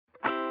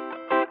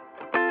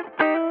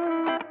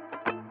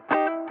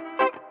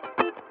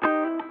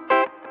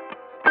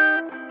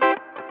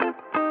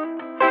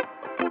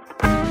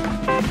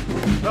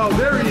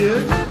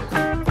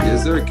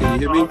Yes, sir. Can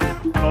you hear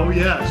me? Oh,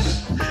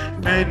 yes.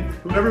 And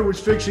whoever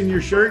was fixing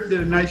your shirt did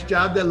a nice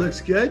job. That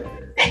looks good.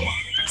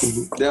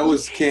 That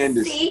was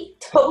Candace. See?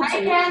 Told Hi,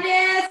 you.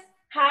 Candace.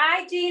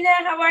 Hi, Gina.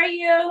 How are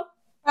you?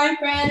 Hi,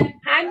 friend.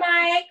 Hi,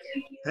 Mike.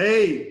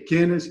 Hey,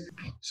 Candace.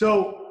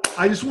 So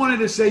I just wanted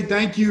to say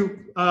thank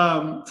you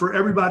for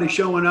everybody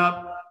showing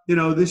up. You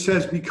know, this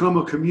has become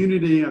a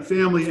community, a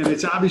family, and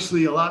it's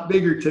obviously a lot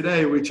bigger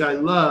today, which I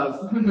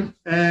love.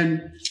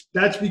 And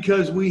that's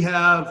because we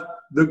have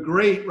the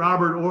great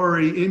Robert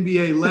Horry,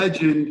 NBA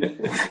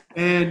legend.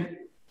 And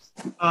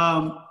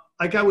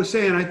like I was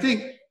saying, I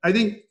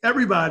think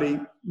everybody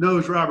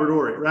knows Robert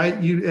Horry, right?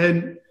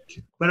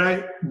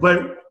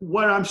 But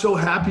what I'm so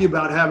happy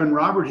about having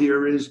Robert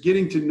here is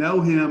getting to know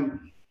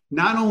him.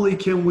 Not only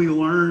can we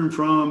learn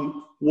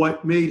from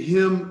what made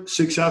him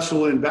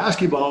successful in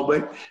basketball,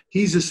 but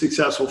he's a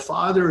successful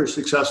father, a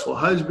successful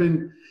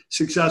husband,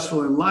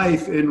 successful in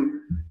life.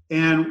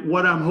 And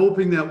what I'm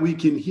hoping that we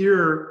can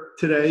hear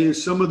today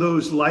is some of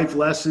those life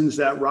lessons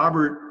that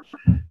Robert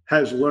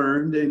has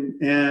learned.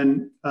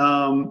 And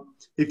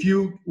if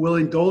you will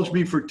indulge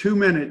me for 2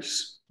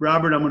 minutes,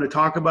 Robert, I'm going to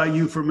talk about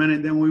you for a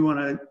minute. Then we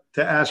want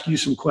to ask you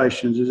some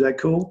questions. Is that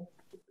cool?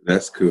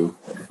 That's cool.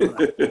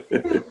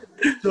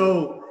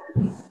 So,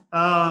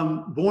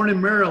 born in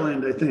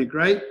Maryland, I think,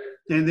 right?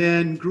 And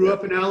then grew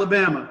up in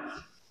Alabama.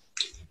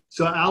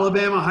 So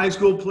Alabama High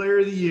School Player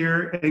of the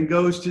Year, and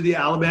goes to the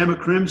Alabama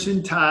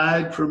Crimson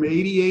Tide from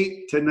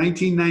 88 to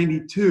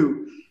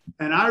 1992.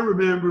 And I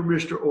remember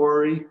Mr.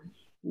 Horry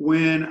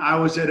when I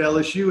was at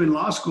LSU in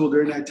law school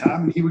during that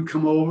time, and he would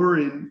come over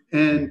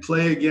and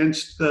play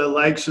against the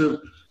likes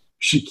of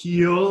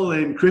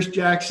Shaquille and Chris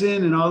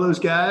Jackson and all those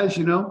guys,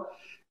 you know.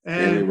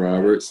 And Stanley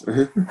Roberts.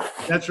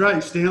 That's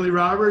right, Stanley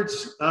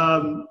Roberts.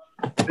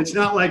 It's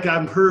not like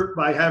I'm hurt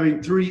by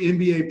having 3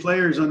 NBA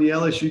players on the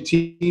LSU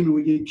team and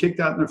we get kicked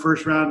out in the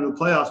first round of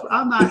the playoffs. But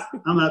I'm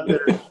not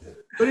bitter.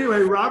 But anyway,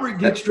 Robert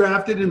gets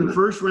drafted in the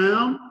first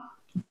round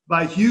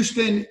by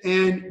Houston,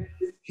 and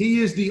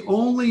he is the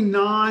only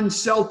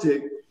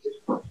non-Celtic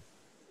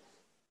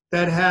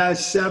that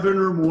has 7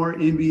 or more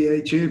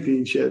NBA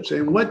championships.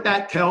 And what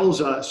that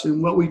tells us,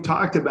 and what we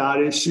talked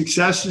about, is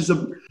success is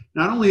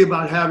not only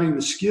about having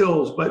the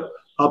skills, but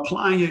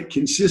applying it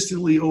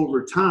consistently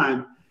over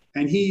time.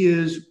 And he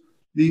is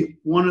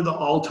one of the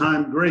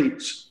all-time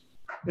greats.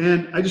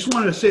 And I just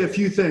wanted to say a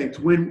few things.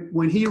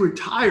 When he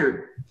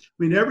retired, I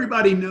mean,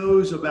 everybody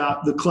knows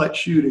about the clutch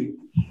shooting.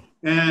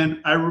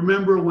 And I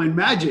remember when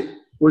Magic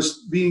was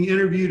being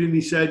interviewed and he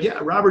said, yeah,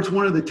 Robert's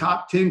one of the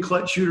top 10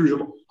 clutch shooters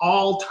of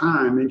all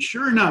time. And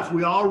sure enough,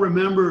 we all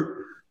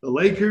remember the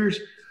Lakers.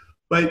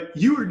 But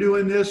you were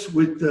doing this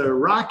with the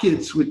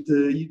Rockets, you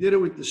did it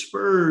with the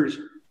Spurs.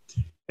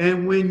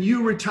 And when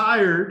you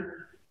retired,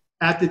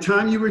 at the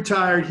time you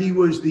retired, he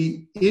was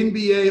the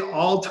NBA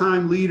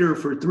all-time leader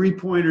for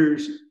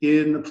three-pointers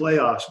in the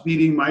playoffs,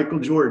 beating Michael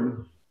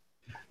Jordan.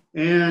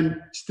 And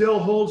still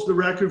holds the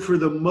record for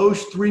the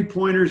most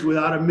three-pointers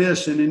without a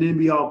miss in an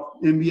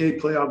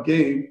NBA playoff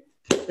game,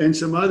 and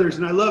some others.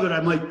 And I love it.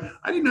 I'm like,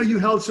 I didn't know you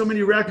held so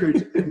many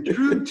records. And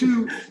true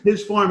to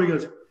his form, he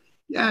goes,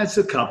 yeah, it's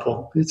a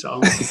couple. It's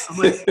all. I'm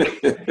like,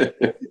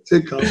 it's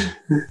a couple.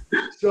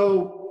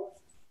 So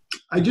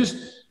I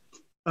just,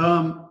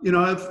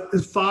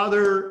 as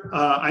father,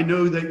 I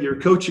know that you're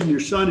coaching your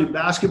son in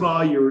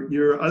basketball.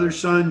 Your other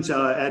son's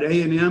at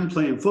A&M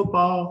playing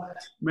football,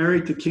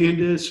 married to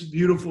Candace,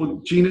 beautiful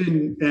Gina,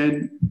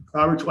 and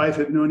Robert's wife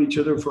have known each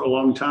other for a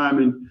long time.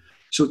 And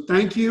so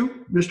thank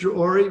you, Mr.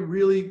 Horry.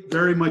 Really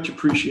very much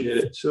appreciate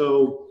it.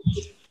 So,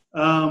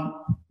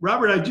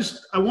 Robert,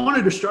 I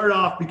wanted to start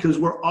off because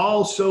we're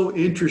all so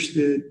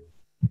interested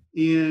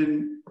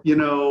in,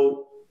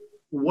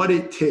 what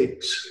it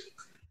takes.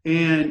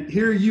 And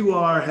here you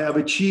are, have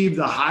achieved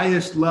the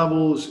highest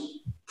levels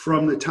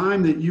from the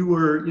time that you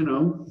were,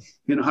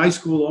 in high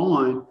school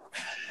on.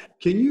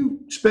 Can you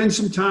spend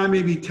some time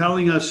maybe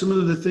telling us some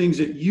of the things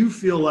that you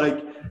feel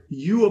like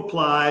you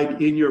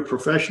applied in your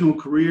professional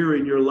career,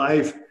 in your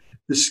life,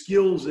 the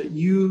skills that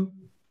you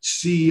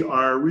see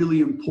are really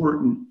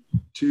important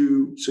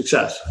to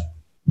success?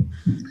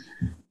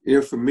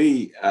 For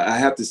me, I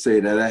have to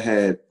say that I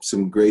had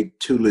some great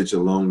tutelage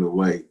along the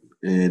way.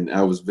 And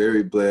I was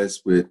very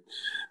blessed with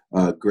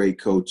great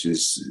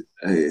coaches.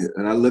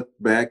 And I look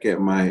back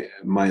at my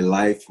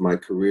life, my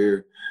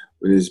career,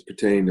 when it's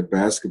pertaining to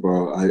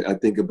basketball, I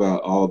think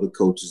about all the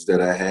coaches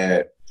that I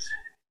had.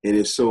 And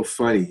it's so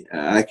funny.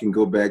 I can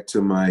go back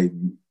to my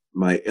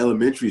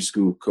elementary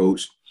school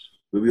coach.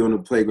 We'd be on the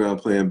playground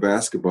playing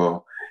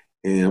basketball,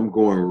 and I'm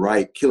going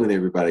right, killing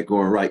everybody.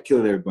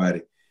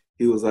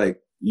 He was like,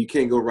 you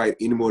can't go right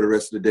anymore the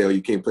rest of the day or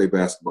you can't play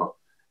basketball.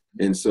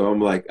 And so I'm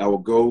like, I will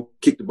go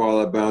kick the ball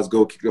out of bounds,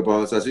 go kick the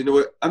ball. So I said, you know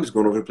what? I'm just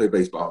going over to play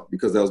baseball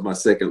because that was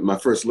my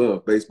first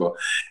love, baseball.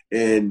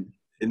 And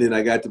then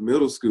I got to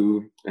middle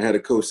school. I had a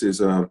coach that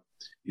says,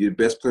 you're the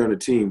best player on the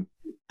team.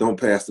 Don't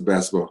pass the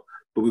basketball.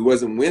 But we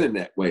wasn't winning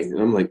that way. And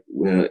I'm like,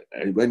 well,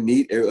 I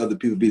need other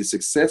people to be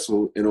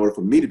successful in order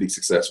for me to be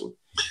successful.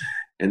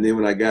 And then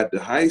when I got to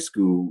high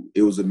school,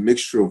 it was a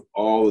mixture of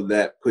all of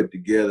that put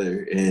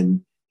together.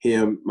 And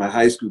my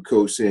high school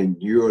coach saying,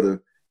 you're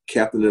the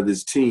captain of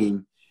this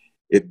team.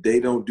 If they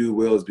don't do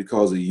well, it's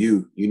because of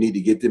you. You need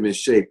to get them in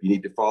shape. You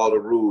need to follow the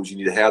rules. You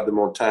need to have them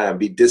on time,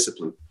 be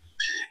disciplined.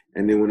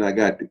 And then when I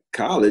got to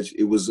college,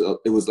 it was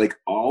like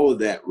all of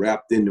that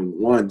wrapped into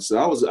one. So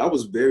I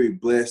was very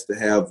blessed to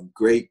have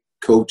great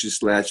coaches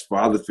 /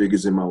 father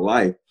figures in my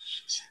life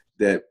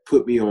that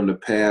put me on the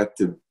path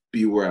to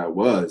be where I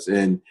was.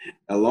 And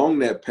along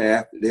that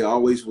path, they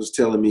always was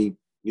telling me,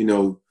 you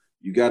know,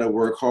 you got to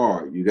work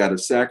hard. You got to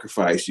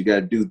sacrifice. You got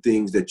to do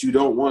things that you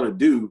don't want to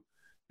do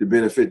to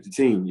benefit the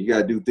team. You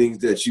got to do things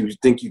that you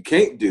think you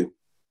can't do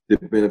to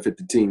benefit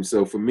the team.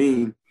 So for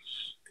me,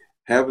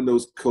 having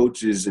those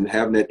coaches and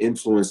having that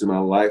influence in my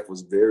life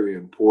was very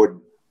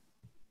important,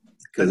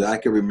 because I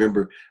can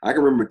remember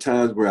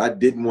times where I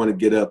didn't want to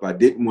get up. I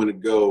didn't want to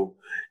go.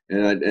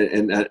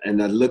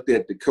 And I looked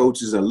at the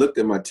coaches, I looked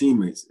at my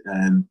teammates,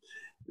 and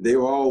they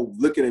were all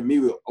looking at me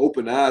with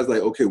open eyes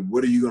like, okay,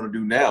 what are you going to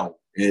do now?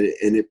 And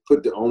it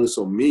put the onus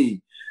on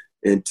me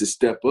and to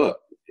step up.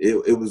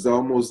 It was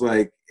almost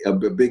like a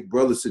big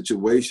brother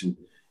situation.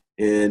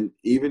 And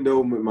even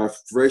though my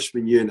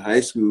freshman year in high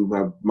school,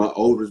 my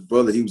oldest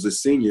brother, he was a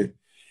senior,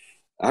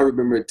 I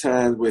remember at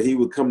times where he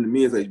would come to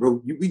me and say,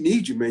 bro, we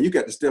need you, man. You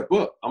got to step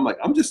up. I'm like,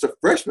 I'm just a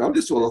freshman. I'm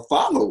just going to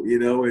follow, you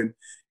know. And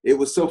it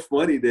was so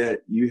funny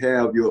that you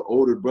have your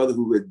older brother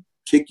who would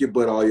kick your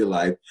butt all your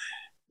life.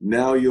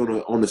 Now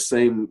you're on the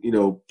same, you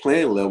know,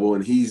 playing level,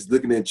 and he's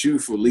looking at you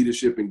for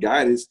leadership and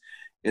guidance.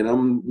 And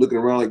I'm looking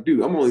around like,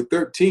 dude, I'm only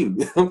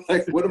 13. I'm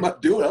like, what am I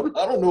doing?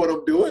 I don't know what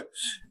I'm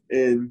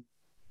doing.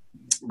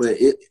 But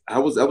I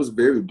was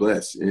very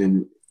blessed.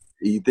 And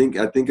I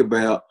think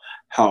about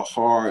how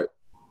hard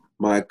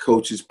my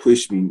coaches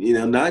pushed me, you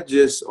know, not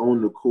just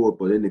on the court,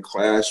 but in the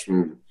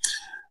classroom.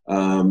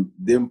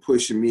 Them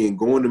pushing me and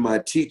going to my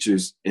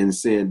teachers and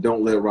saying,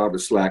 don't let Robert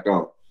slack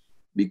off,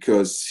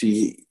 because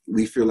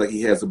we feel like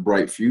he has a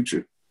bright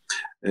future.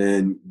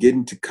 And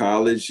getting to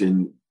college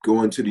and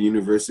going to the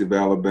University of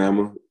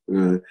Alabama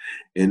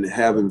and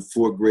having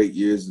 4 great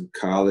years of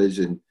college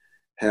and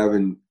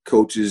having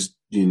coaches,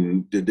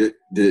 you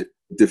know,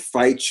 to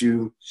fight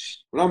you.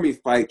 When I mean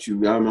fight you,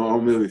 I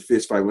don't mean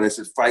fist fight. When I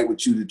said fight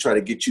with you to try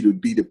to get you to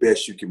be the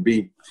best you can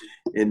be.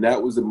 And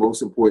that was the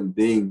most important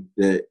thing,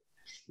 that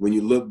when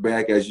you look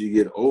back as you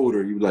get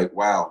older, you're like,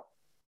 wow,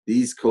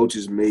 these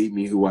coaches made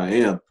me who I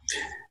am.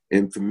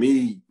 And for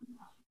me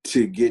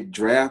to get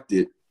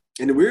drafted,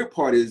 and the weird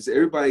part is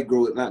everybody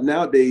grows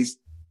nowadays.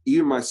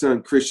 Even my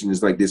son Christian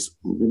is like this.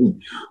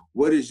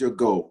 What is your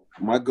goal?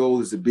 My goal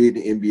is to be in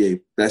the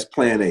NBA. That's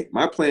plan A.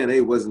 My plan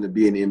A wasn't to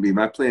be in the NBA.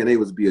 My plan A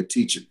was to be a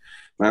teacher.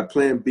 My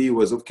plan B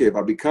was, okay, if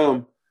I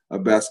become a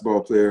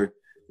basketball player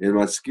and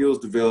my skills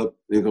develop,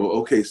 they go,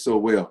 okay,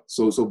 so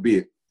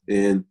be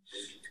it.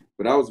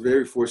 But I was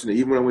very fortunate.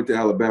 Even when I went to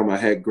Alabama, I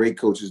had great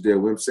coaches there.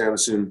 Wim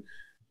Sanderson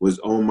was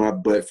on my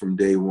butt from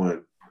day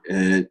one.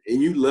 And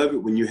you love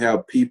it when you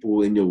have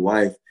people in your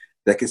life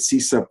that can see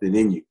something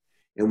in you.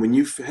 And when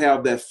you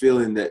have that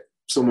feeling that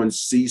someone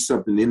sees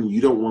something in you, you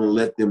don't want to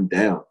let them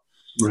down.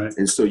 Right.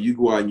 And so you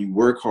go out and you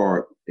work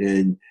hard.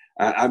 And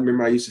I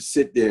remember I used to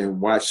sit there and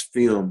watch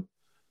film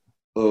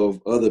of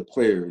other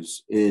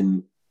players.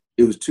 And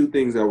it was 2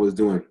 things I was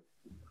doing.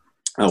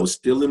 I was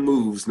stealing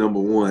moves, number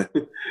 1.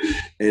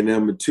 And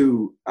number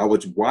 2, I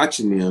was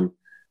watching them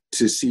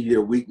to see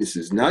their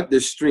weaknesses, not their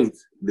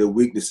strength, their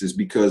weaknesses,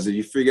 because if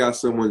you figure out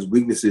someone's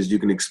weaknesses, you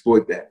can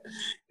exploit that.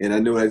 And I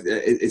know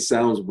it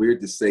sounds weird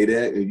to say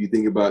that. If you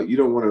think about, you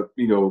don't want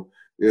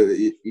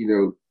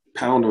to,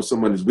 pound on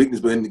someone's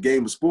weakness, but in the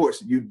game of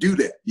sports, you do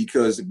that,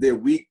 because if they're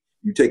weak,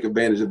 you take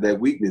advantage of that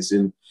weakness.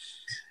 And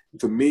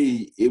for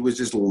me, it was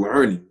just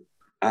learning.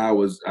 I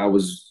was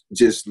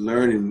just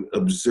learning,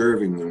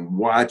 observing and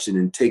watching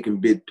and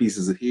taking bit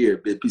pieces of here,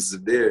 bit pieces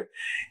of there.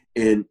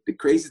 And the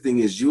crazy thing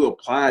is you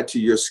apply it to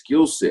your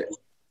skill set,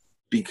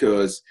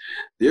 because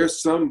there are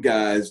some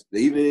guys,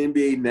 even in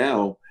the NBA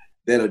now,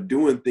 that are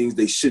doing things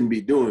they shouldn't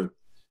be doing.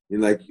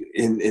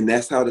 And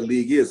that's how the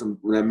league is. And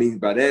what I mean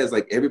by that is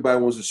like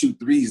everybody wants to shoot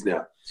threes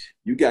now.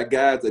 You got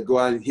guys that go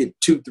out and hit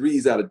 2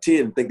 threes out of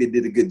 10 and think they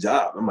did a good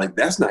job. I'm like,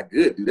 that's not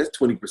good, dude. That's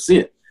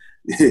 20%.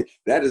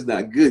 That is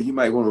not good. You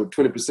might want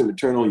a 20%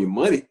 return on your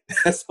money.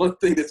 That's one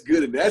thing that's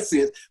good in that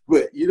sense.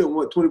 But you don't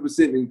want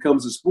 20% when it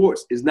comes to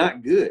sports. It's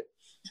not good.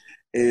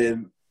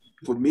 And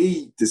for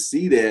me to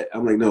see that,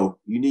 I'm like, no,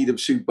 you need to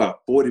shoot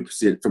about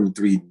 40% from the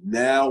 3.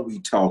 Now we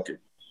talking.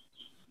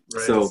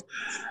 Right. So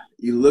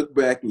you look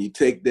back and you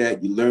take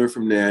that, you learn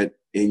from that,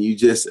 and you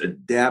just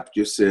adapt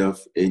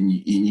yourself, and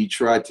you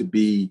try to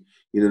be,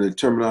 the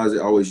terminology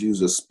I always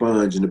use, a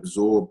sponge, and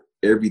absorb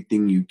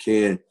everything you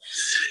can.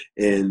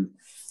 And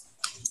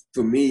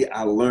for me,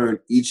 I learn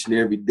each and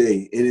every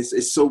day. And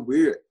it's so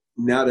weird.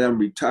 Now that I'm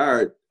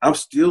retired, I'm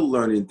still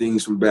learning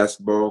things from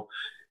basketball.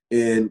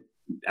 And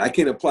I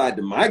can't apply it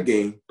to my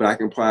game, but I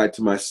can apply it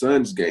to my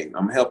son's game.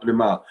 I'm helping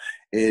him out.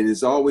 And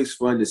it's always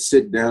fun to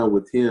sit down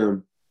with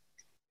him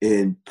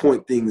and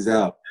point things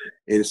out.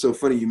 And it's so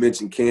funny you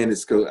mentioned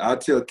Candace, because I'll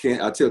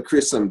tell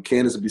Chris something.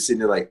 Candace will be sitting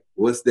there like,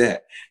 "What's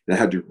that?" And I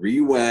have to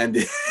rewind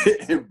it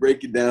and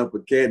break it down for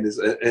Candace.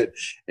 And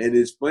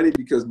it's funny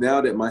because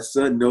now that my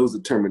son knows the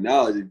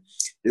terminology,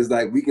 it's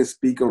like we can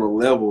speak on a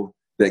level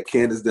that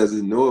Candace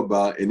doesn't know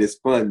about, and it's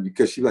fun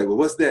because she's like, "Well,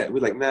 what's that?" We're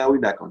like, "No, we're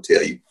not going to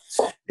tell you."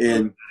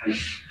 And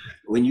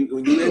when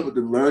you're able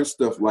to learn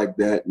stuff like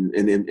that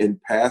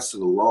and pass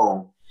it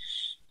along,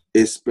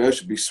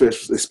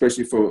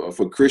 especially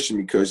for Christian,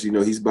 because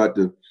he's about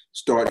to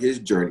start his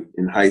journey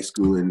in high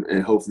school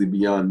and hopefully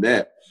beyond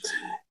that,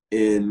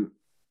 and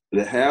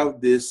to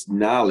have this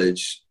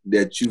knowledge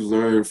that you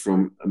learned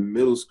from a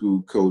middle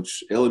school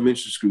coach,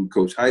 elementary school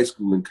coach, high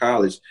school and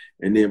college,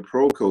 and then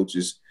pro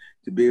coaches,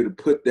 to be able to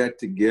put that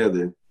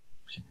together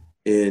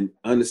and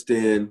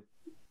understand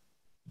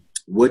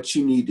what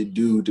you need to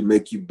do to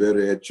make you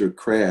better at your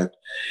craft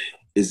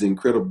is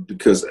incredible.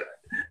 Because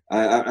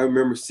I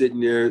remember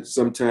sitting there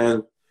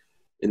sometime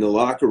in the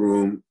locker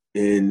room,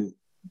 and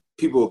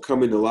people will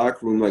come in the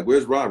locker room like,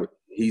 "Where's Robert?"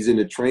 He's in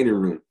the training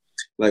room.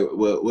 Like,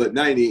 well,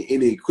 not in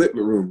the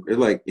equipment room. They're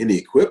like, "In the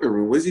equipment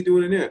room? What's he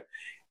doing in there?"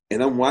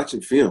 And I'm watching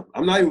film.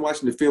 I'm not even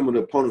watching the film of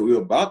the opponent we're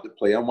about to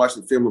play. I'm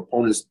watching the film of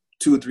opponents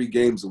 2 or 3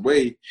 games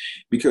away,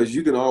 because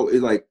you can always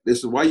like, this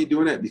is why you're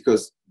doing that,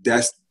 because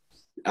I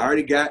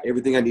already got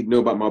everything I need to know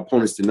about my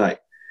opponents tonight.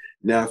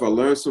 Now, if I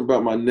learn something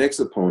about my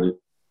next opponent,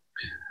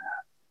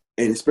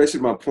 and especially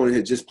if my opponent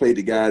had just played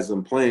the guys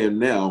I'm playing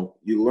now,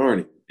 you're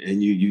learning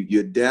and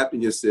you're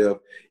adapting yourself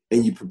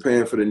and you're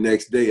preparing for the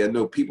next day. I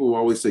know people will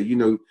always say,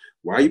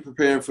 "Why are you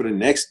preparing for the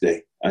next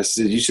day?" I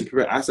said, "You should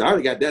prepare." I said, "I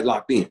already got that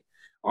locked in.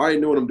 I already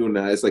know what I'm doing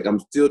now." It's like I'm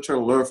still trying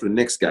to learn for the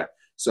next guy.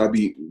 So I'll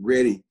be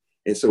ready.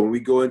 And so when we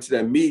go into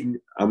that meeting,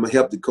 I'm going to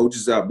help the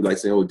coaches out, be like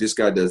saying, "Oh, this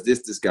guy does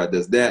this guy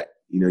does that."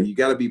 You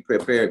got to be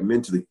prepared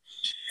mentally.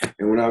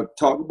 And when I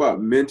talk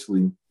about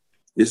mentally,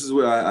 this is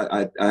what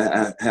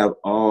I have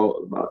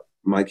all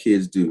my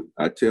kids do.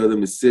 I tell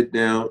them to sit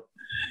down,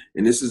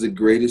 and this is the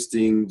greatest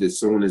thing that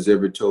someone has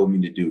ever told me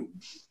to do,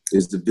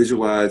 is to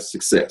visualize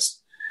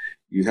success.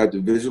 You have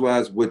to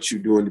visualize what you're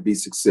doing to be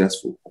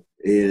successful.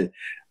 And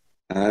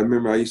I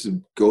remember I used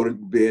to go to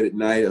bed at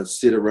night or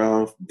sit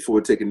around before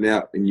taking a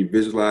nap, and you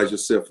visualize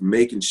yourself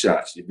making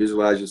shots. You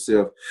visualize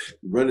yourself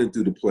running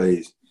through the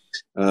plays.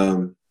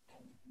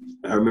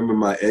 I remember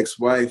my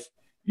ex-wife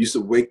used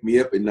to wake me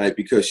up at night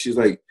because she's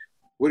like,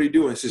 "What are you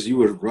doing?" She says, "You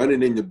were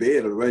running in your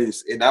bed or running."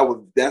 And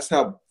that's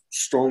how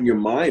strong your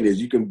mind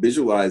is. You can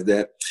visualize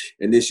that.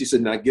 And then she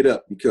said, "Now get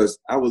up," because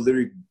I would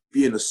literally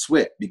be in a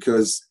sweat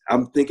because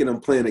I'm thinking I'm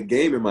playing a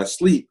game in my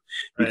sleep,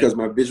 because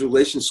my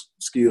visualization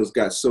skills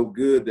got so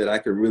good that I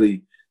could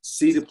really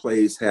see the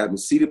plays happen,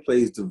 see the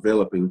plays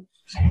developing,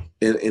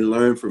 and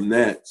learn from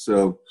that.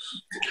 So,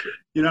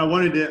 I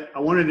wanted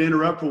to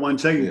interrupt for 1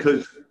 second,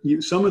 because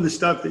some of the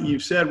stuff that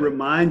you've said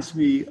reminds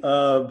me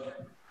of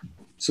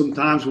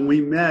sometimes when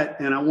we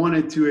met, and I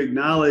wanted to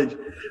acknowledge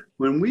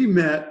when we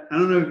met. I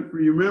don't know if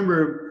you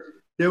remember,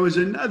 there was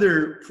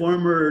another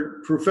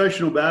former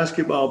professional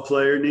basketball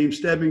player named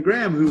Stedman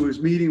Graham who was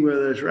meeting with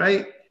us,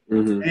 right?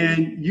 Mm-hmm.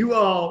 And you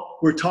all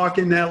were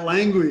talking that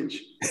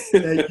language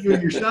that you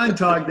and your son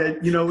talk,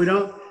 that, we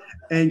don't.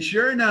 And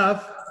sure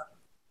enough,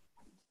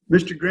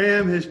 Mr.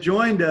 Graham has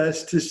joined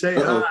us to say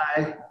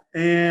hi.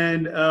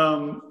 And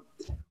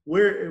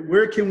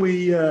where can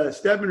we,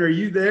 Stedman, are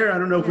you there? I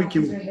don't know if we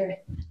can. He's right here.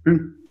 Let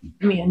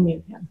me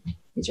unmute him.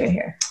 He's right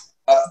here.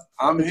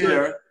 I'm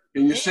here.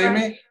 Can you see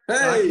me?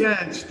 Hey,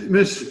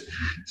 Miss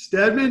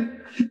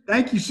Stedman,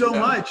 thank you so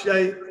much.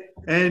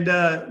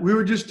 We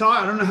were just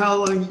talking. I don't know how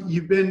long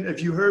you've been,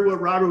 if you heard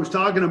what Robert was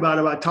talking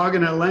about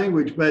talking that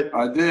language, but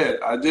I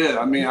did.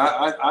 I mean,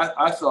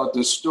 I thought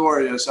this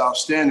story is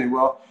outstanding.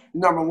 Well,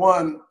 number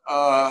one,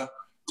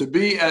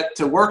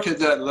 to work at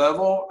that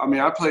level. I mean,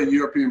 I played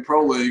European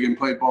Pro League and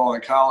played ball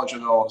in college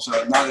and all, so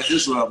not at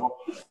his level,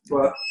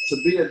 but to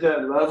be at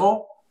that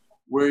level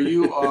where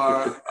you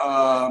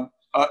are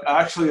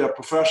actually a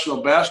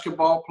professional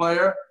basketball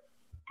player,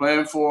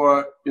 playing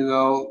for,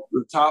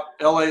 the top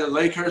LA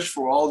Lakers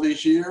for all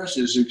these years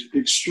is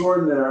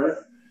extraordinary.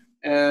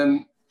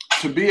 And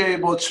to be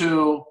able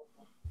to,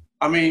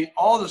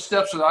 all the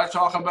steps that I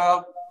talk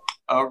about,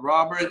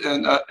 Robert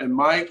and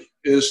Mike,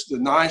 is the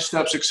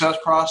 9-step success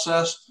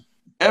process.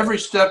 Every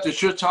step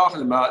that you're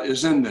talking about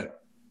is in there.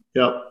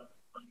 Yep.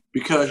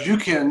 Because you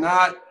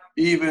cannot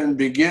even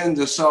begin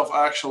to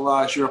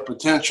self-actualize your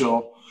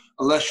potential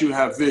unless you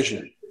have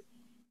vision,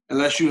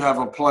 unless you have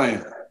a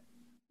plan,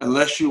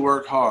 unless you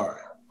work hard,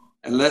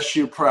 unless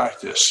you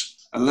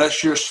practice,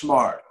 unless you're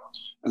smart,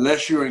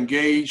 unless you're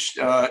engaged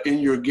in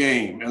your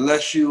game,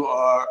 unless you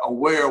are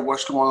aware of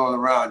what's going on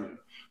around you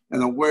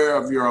and aware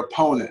of your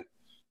opponent,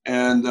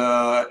 and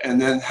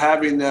then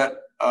having that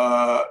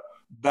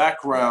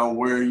background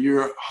where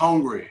you're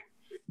hungry.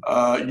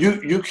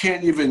 You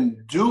can't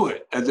even do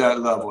it at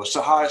that level. It's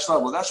the highest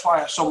level. That's why I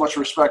have so much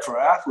respect for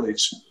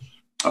athletes,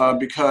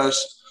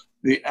 because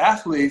the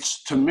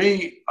athletes, to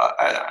me,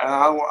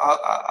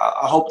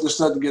 I hope this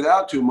doesn't get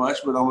out too much,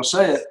 but I'm going to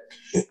say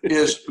it,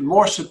 is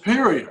more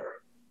superior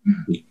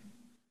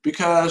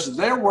because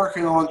they're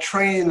working on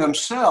training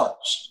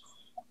themselves.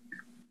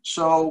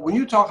 So when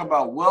you talk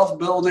about wealth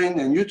building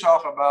and you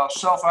talk about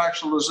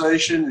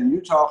self-actualization and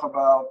you talk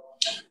about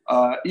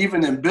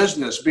even in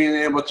business, being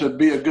able to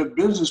be a good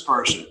business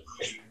person,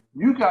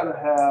 you got to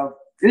have,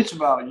 it's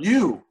about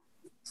you.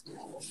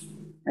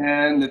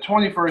 And the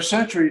 21st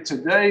century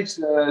today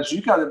says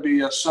you got to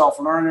be a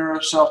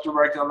self-learner,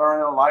 self-directed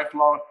learner,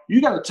 lifelong.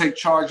 You got to take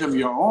charge of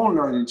your own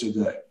learning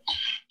today.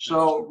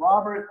 So,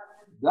 Robert,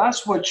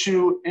 that's what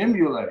you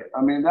emulate.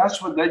 I mean,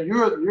 that's what that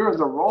you're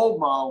the role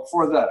model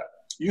for that.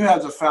 You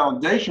have the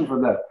foundation for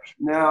that.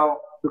 Now,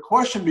 the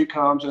question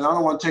becomes, and I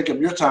don't want to take up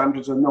your time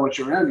because I know it's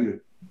your interview.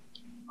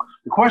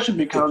 The question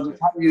becomes, is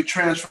how do you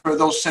transfer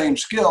those same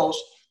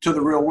skills to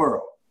the real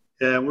world?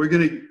 Yeah,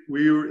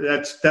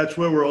 that's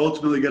where we're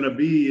ultimately going to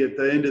be at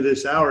the end of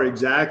this hour.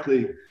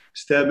 Exactly,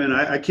 Stedman.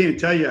 I can't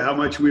tell you how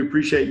much we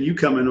appreciate you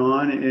coming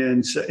on.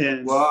 And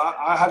well,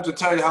 I have to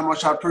tell you how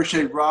much I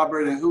appreciate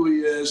Robert and who he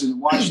is, and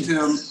watched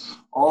him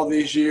all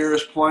these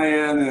years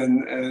playing,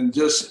 and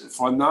just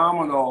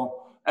phenomenal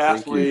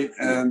athlete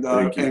and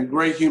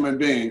great human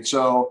being.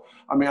 So,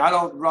 I mean,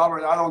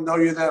 Robert, I don't know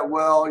you that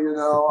well. You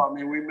know, I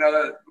mean, we met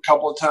a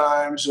couple of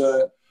times.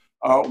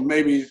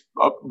 Maybe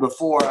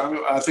before,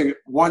 I think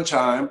one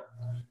time,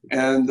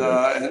 and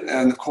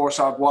of course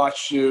I've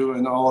watched you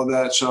and all of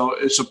that. So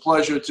it's a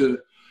pleasure to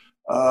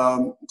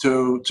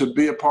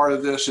be a part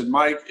of this. And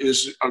Mike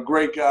is a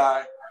great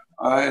guy,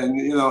 and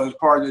you know his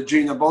partner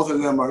Gina. Both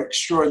of them are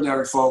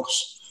extraordinary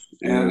folks,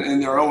 and in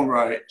their own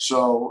right.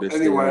 So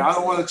anyway, I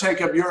don't want to take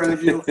up your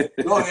interview.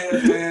 Go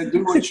ahead, man.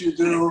 Do what you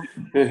do.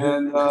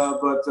 And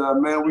but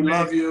man, we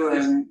love you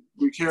and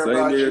we care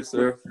about you,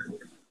 sir.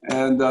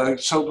 And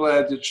so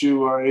glad that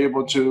you are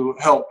able to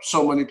help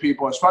so many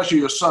people, especially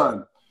your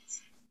son,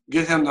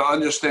 get him to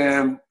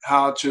understand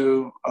how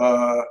to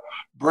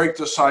break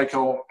the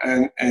cycle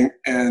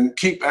and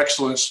keep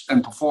excellence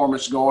and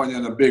performance going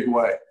in a big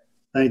way.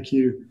 Thank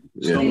you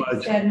so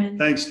much.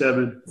 Thanks,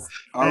 Stedman.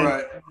 All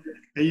right.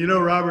 And you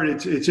know, Robert,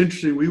 it's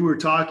interesting. We've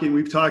talked in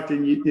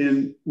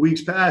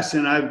weeks past,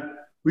 and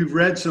we've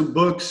read some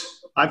books.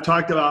 I've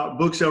talked about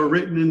books that were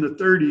written in the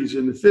 30s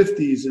and the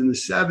 50s and the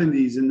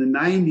 70s and the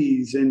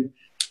 90s. And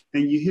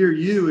you hear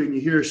you and you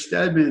hear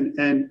Stedman,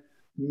 and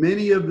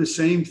many of the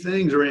same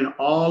things are in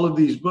all of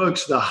these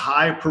books. The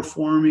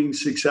high-performing,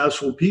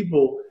 successful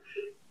people,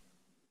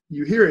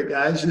 you hear it,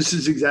 guys. This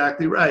is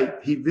exactly right.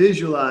 He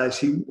visualizes,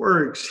 he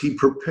works, he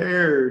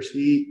prepares,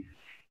 he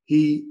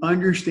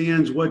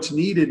understands what's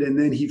needed, and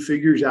then he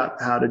figures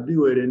out how to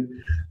do it. And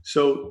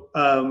so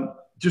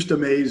just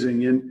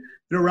amazing. And,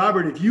 you know,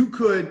 Robert, if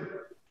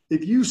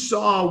you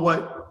saw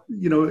what,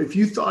 you know, if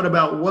you thought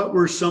about what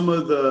were some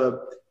of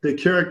the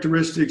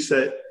characteristics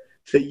that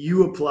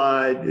you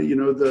applied, you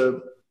know,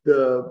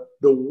 the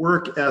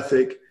work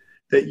ethic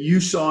that you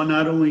saw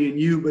not only in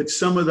you, but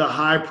some of the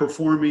high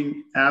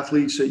performing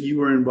athletes that you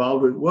were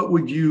involved with, what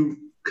would you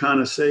kind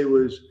of say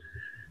was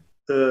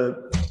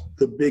the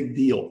big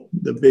deal,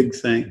 the big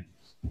thing?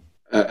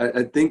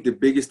 I think the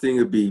biggest thing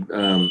would be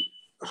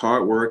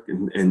hard work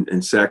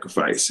and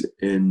sacrifice.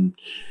 And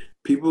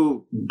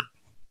people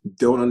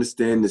don't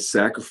understand the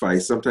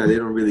sacrifice. Sometimes they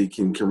don't really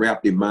can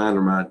wrap their mind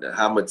around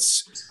how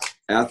much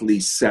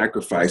athletes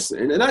sacrifice,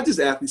 and not just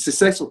athletes,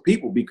 successful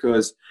people,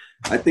 because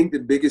I think the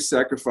biggest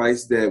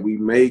sacrifice that we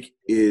make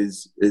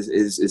is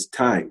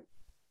time.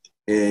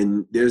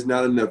 And there's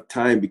not enough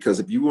time, because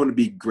if you want to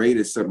be great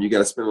at something, you got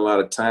to spend a lot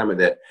of time at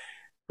that.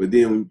 But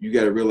then you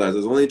got to realize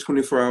there's only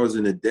 24 hours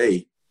in a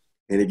day.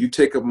 And if you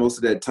take up most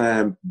of that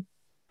time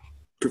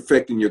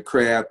perfecting your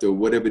craft or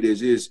whatever it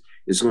is,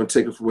 it's going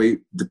to take away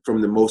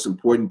from the most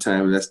important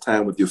time, and that's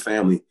time with your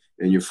family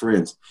and your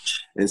friends.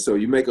 And so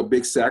you make a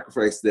big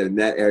sacrifice in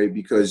that area,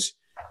 because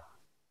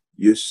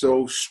you're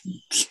so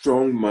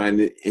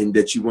strong-minded and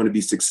that you want to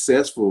be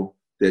successful,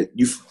 that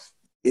you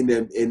in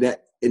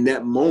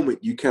that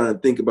moment you kind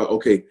of think about,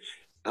 okay,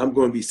 I'm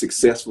going to be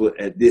successful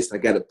at this. I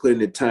got to put in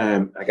the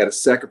time. I got to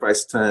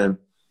sacrifice time.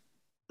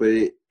 But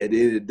at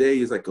the end of the day,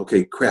 it's like,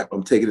 okay, crap,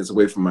 I'm taking this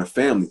away from my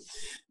family.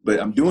 But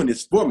I'm doing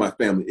this for my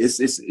family. It's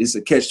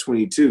a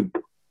catch-22.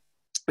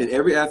 And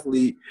every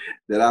athlete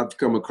that I've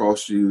come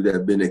across that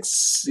have been,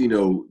 you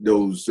know,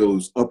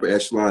 those upper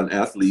echelon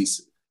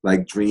athletes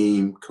like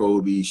Dream,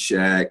 Kobe,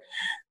 Shaq,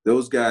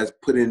 those guys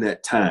put in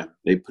that time.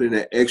 They put in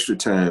that extra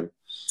time.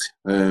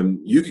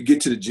 You could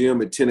get to the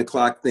gym at 10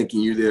 o'clock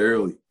thinking you're there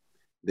early.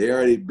 They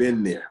already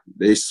been there.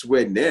 They're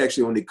sweating. They're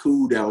actually on the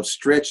cool down,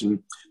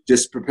 stretching,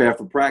 just to prepare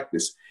for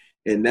practice.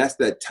 And that's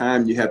that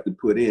time you have to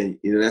put in.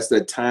 You know, that's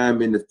that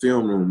time in the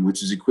film room,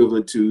 which is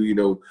equivalent to, you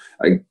know,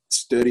 like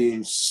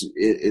studying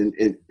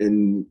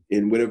in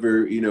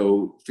whatever, you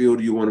know,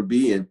 field you want to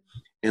be in,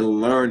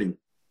 and learning.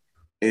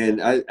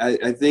 And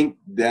I think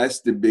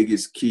that's the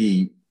biggest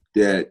key,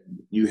 that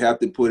you have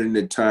to put in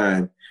the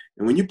time.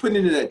 And when you put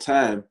into that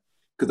time,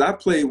 because I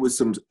played with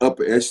some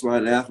upper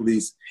echelon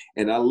athletes,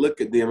 and I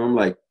look at them, I'm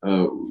like,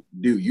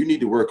 dude, you need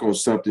to work on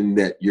something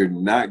that you're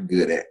not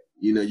good at.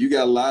 You know, you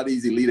got a lot of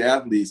these elite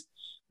athletes.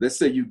 Let's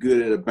say you're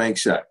good at a bank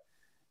shot.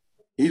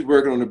 He's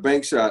working on the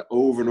bank shot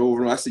over and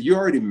over. And I said, you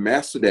already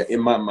mastered that in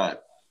my mind.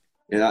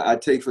 And I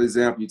take, for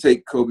example, you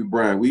take Kobe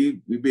Bryant.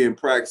 We be in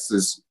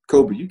practices.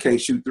 Kobe, you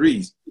can't shoot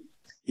threes.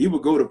 He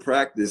would go to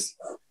practice,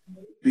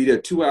 be there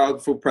 2 hours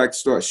before practice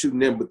starts, shooting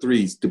number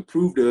threes to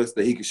prove to us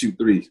that he could shoot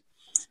threes.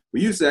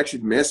 We used to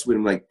actually mess with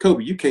him like,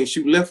 Kobe, you can't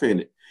shoot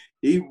left-handed.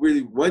 He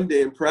really, one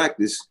day in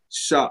practice,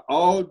 shot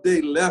all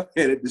day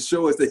left-handed to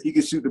show us that he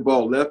could shoot the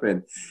ball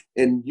left-handed.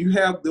 And you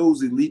have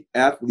those elite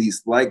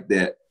athletes like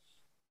that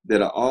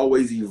are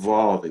always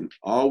evolving,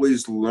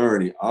 always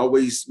learning,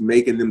 always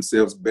making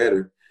themselves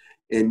better.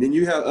 And then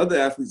you have other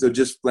athletes that are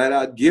just flat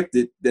out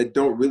gifted that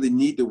don't really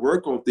need to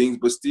work on things,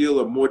 but still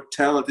are more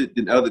talented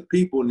than other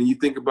people. And then you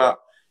think about,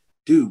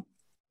 dude,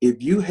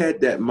 if you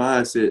had that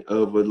mindset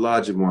of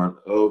Olajuwon,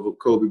 of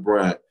Kobe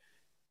Bryant,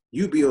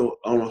 you'd be on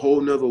a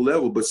whole nother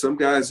level. But some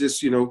guys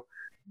just,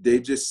 they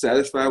just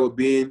satisfied with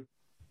being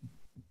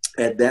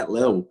at that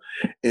level.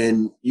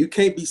 And you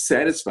can't be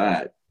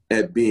satisfied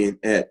at being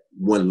at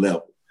one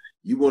level.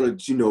 You want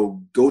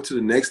to, go to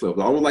the next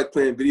level. I don't like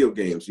playing video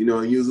games.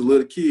 And you was a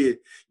little kid,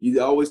 you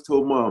always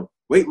told mom,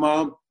 wait,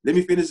 mom, let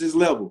me finish this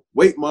level.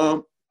 Wait,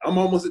 mom, I'm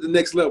almost at the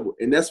next level.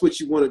 And that's what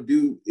you want to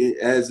do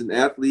as an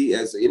athlete,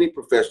 as any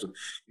professional.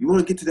 You want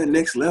to get to that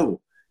next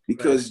level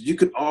because you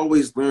can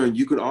always learn.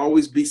 You can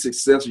always be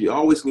successful. You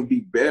always can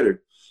be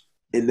better.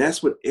 And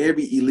that's what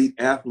every elite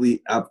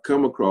athlete I've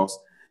come across,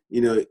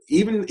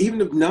 even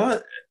if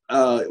not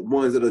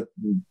ones that are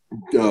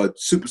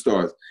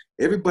superstars,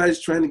 everybody's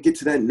trying to get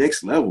to that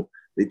next level.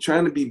 They're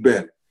trying to be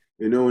better.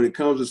 When it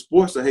comes to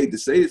sports, I hate to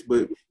say this,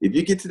 but if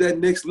you get to that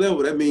next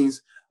level, that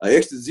means an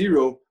extra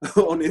zero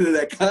on the end of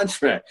that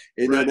contract.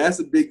 And that's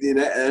a big thing.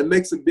 That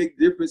makes a big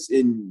difference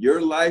in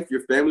your life,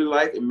 your family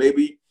life, and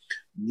maybe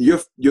your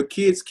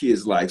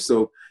kids' life.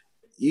 So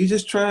you're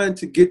just trying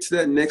to get to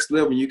that next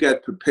level. You got to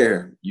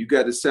prepare. You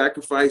got to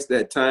sacrifice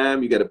that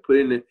time. You got to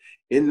put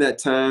in that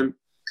time,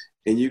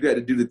 and you got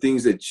to do the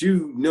things that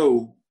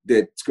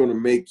that's going to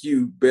make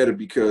you better,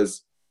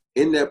 because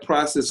in that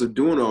process of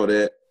doing all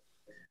that,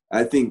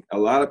 I think a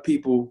lot of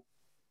people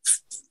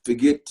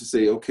forget to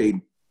say,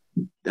 okay,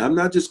 I'm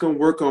not just going to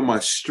work on my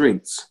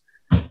strengths.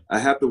 I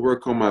have to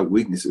work on my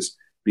weaknesses,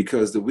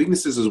 because the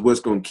weaknesses is what's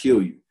going to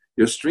kill you.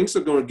 Your strengths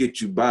are going to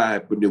get you by,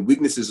 but the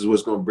weaknesses is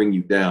what's going to bring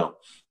you down.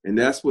 And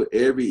that's what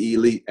every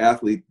elite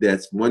athlete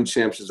that's won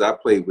championships I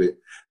played with,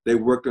 they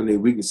worked on their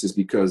weaknesses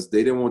because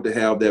they didn't want to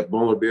have that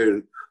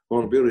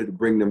vulnerability to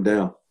bring them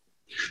down.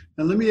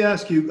 And let me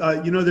ask you,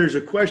 there's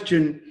a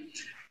question.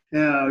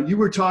 You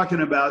were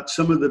talking about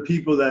some of the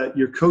people that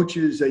your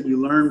coaches that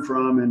you learn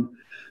from,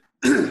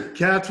 and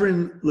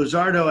Catherine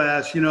Lizardo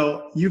asked,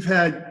 you've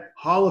had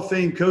Hall of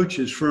Fame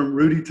coaches from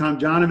Rudy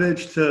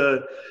Tomjanovich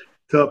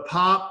to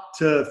Pop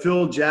to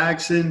Phil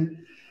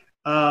Jackson.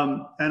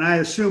 And I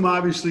assume,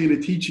 obviously,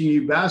 in teaching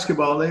you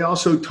basketball, they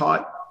also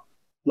taught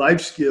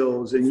life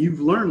skills, and you've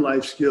learned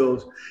life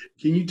skills.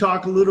 Can you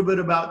talk a little bit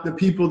about the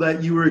people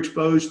that you were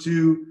exposed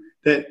to,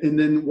 and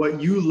then what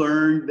you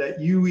learned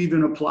that you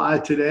even apply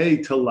today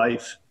to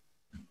life?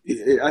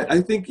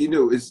 I think,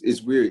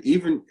 it's weird.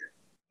 Even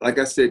like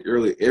I said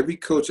earlier, every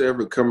coach I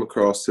ever come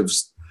across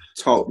has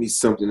taught me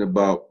something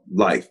about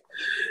life.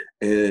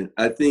 And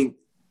I think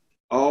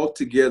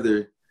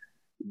altogether,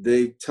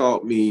 they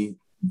taught me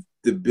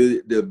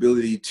the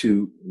ability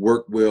to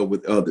work well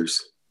with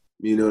others.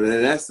 And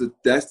that's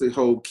the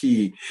whole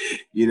key,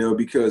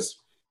 because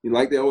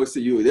like they always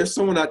say, there's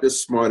someone out there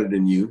smarter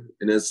than you,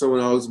 and there's someone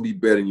always going to be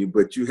better than you,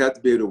 but you have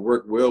to be able to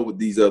work well with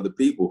these other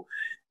people.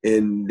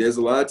 And there's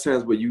a lot of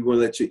times where you want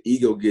to let your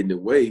ego get in the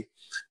way,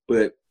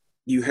 but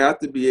you have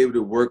to be able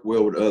to work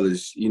well with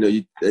others.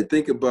 I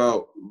think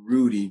about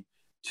Rudy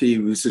T,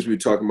 since we were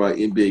talking about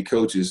NBA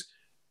coaches,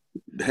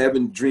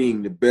 having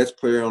Dream, the best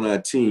player on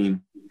our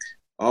team,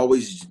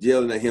 always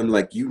yelling at him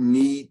like, you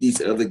need these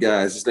other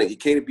guys. It's like,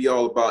 it can't be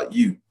all about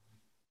you.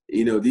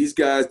 These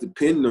guys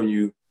depend on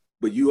you,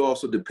 but you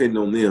also depend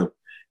on them.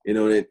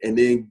 And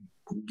then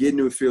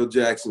getting with Phil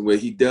Jackson, where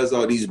he does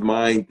all these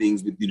mind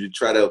things with you to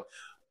try to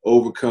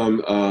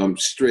overcome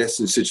stress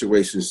in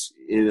situations.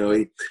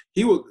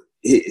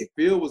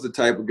 Phil was the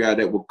type of guy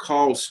that would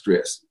cause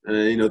stress.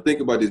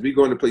 Think about this. We're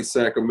going to play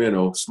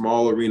Sacramento,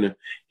 small arena.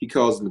 He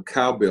calls them the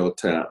cowbell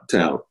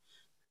town.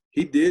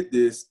 He did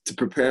this to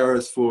prepare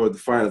us for the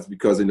finals,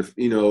 because in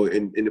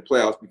the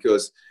playoffs,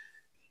 because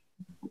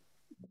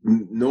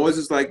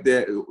noises like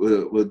that,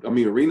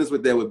 arenas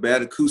with that, with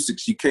bad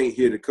acoustics, you can't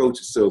hear the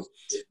coaches. So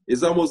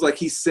it's almost like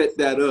he set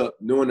that up,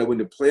 knowing that when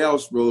the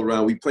playoffs roll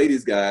around, we play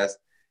these guys,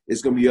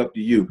 it's going to be up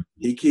to you.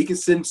 He can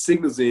send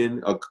signals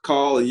in, a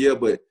call,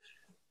 but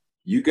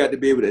you got to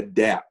be able to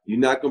adapt. You're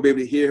not going to be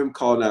able to hear him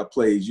calling out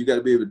plays. You got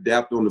to be able to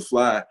adapt on the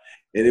fly.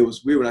 And it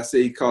was weird when I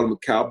say he called them a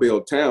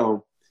cowbell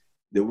town.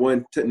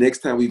 The next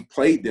time we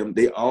played them,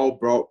 they all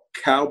brought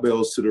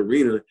cowbells to the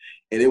arena,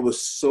 and it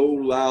was so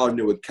loud and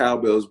there were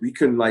cowbells, we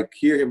couldn't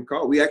hear him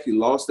call. We actually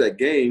lost that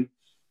game,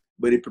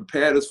 but it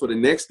prepared us for the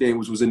next game,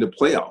 which was in the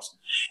playoffs.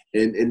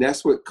 And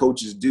that's what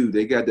coaches do.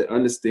 They got to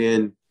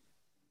understand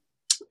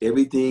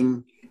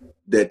everything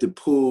that to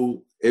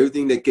pull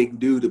everything they can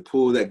do to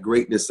pull that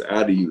greatness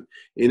out of you.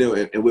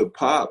 And with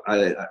Pop,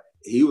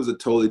 he was a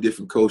totally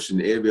different coach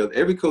than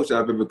every coach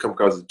I've ever come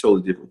across is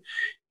totally different.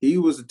 He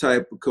was the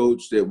type of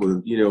coach that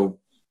would,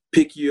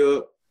 pick you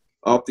up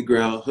off the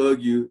ground,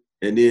 hug you,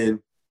 and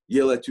then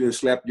yell at you and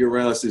slap you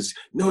around and says,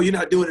 no, you're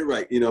not doing it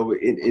right. And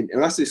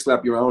when I say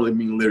slap you around, I only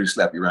mean literally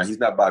slap you around. He's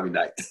not Bobby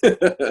Knight.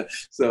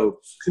 So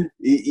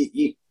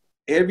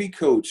every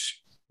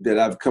coach that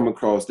I've come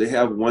across, they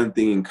have one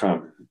thing in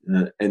common,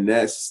 and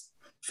that's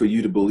for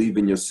you to believe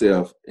in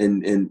yourself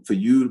and for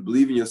you to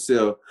believe in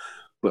yourself,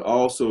 but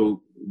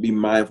also be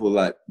mindful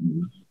that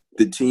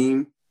the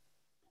team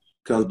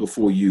comes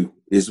before you.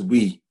 It's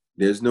we.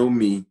 There's no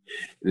me.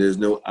 There's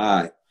no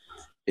I.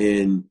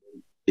 And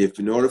if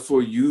in order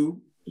for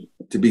you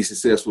to be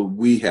successful,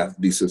 we have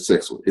to be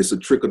successful. It's a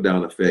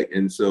trickle-down effect.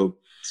 And so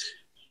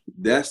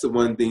that's the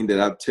one thing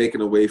that I've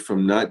taken away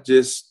from not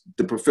just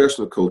the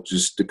professional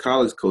coaches, the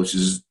college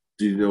coaches,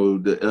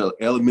 the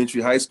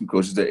elementary, high school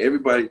coaches, that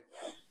everybody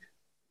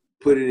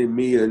put it in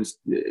me and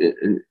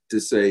to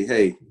say,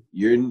 hey,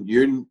 you're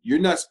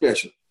not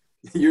special.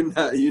 You're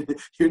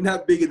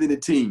not bigger than the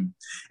team.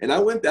 And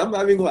I'm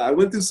not even gonna lie, I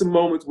went through some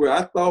moments where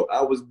I thought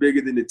I was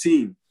bigger than the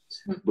team,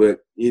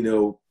 but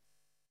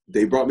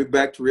they brought me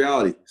back to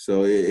reality.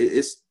 So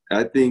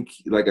I think,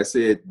 like I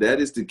said, that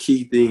is the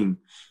key thing,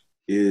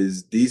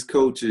 is these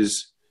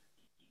coaches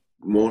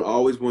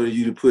always wanted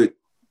you to put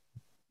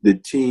the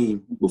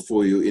team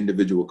before your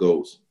individual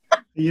goals.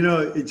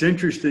 It's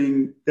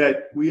interesting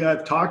that we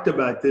have talked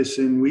about this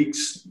in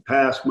weeks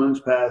past,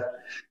 months past.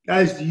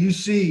 Guys, do you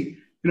see,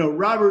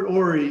 Robert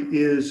Horry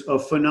is a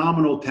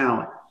phenomenal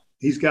talent.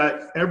 He's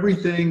got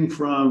everything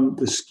from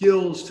the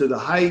skills to the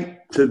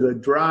height to the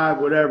drive,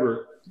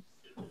 whatever.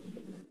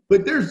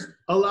 But there's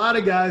a lot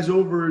of guys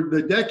over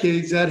the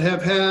decades that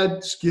have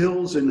had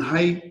skills and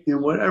height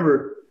and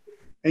whatever.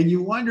 And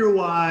you wonder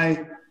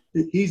why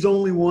he's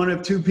only one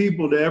of two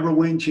people to ever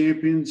win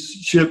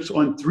championships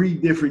on three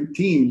different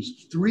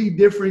teams,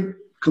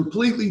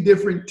 completely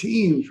different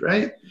teams,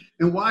 right?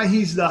 And why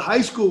he's the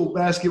high school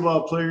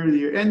basketball player of the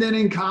year, and then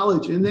in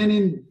college, and then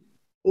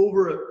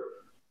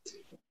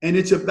and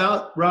it's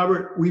about,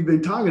 Robert, we've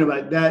been talking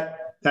about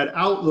that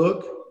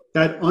outlook,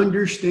 that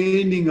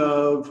understanding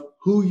of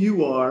who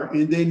you are,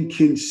 and then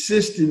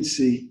consistent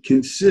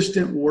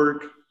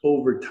work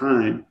over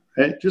time,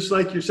 right? Just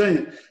like you're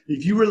saying,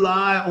 if you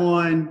rely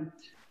on,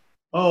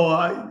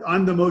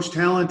 I'm the most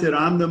talented,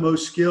 I'm the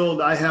most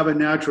skilled, I have a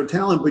natural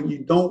talent, but you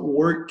don't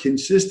work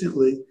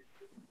consistently,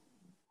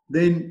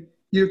 then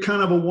you're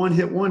kind of a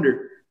one-hit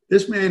wonder.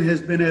 This man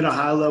has been at a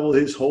high level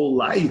his whole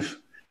life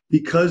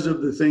because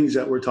of the things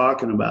that we're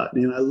talking about.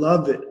 And I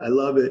love it.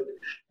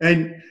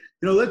 And,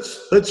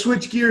 let's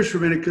switch gears for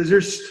a minute, because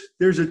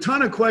there's a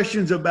ton of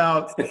questions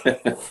about,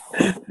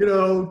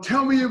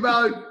 tell me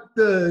about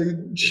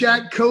the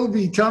Shaq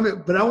Kobe,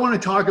 but I want to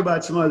talk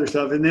about some other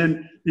stuff. And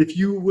then if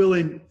you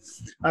willing,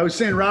 I was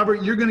saying,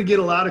 Robert, you're going to get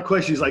a lot of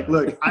questions like,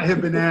 look, I have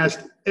been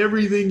asked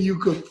everything you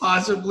could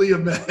possibly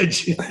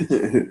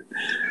imagine.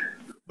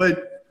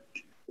 But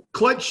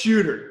clutch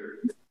shooter,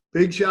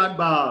 Big Shot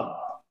Bob,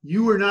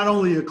 you were not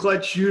only a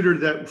clutch shooter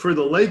that for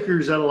the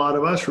Lakers that a lot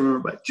of us remember,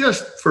 but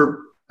just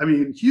for,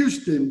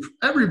 Houston,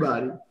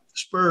 everybody,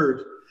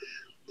 Spurs.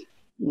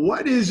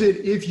 What is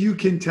it, if you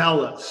can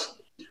tell us,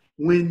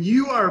 when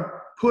you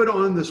are put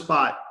on the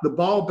spot, the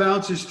ball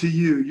bounces to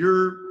you,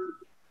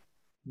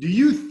 do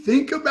you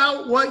think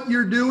about what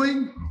you're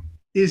doing?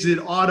 Is it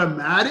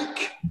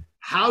automatic?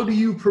 How do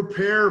you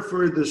prepare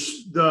for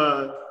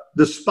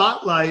the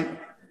spotlight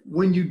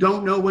when you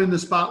don't know when the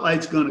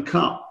spotlight's going to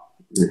come?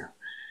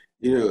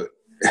 Yeah.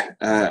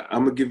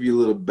 I'm going to give you a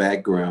little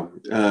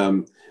background.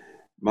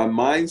 My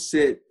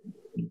mindset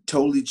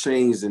totally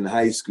changed in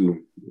high school.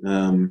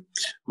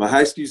 My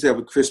high school used to have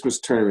a Christmas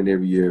tournament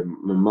every year.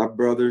 My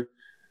brother,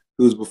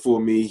 who was before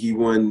me, he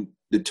won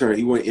the tournament.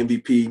 He won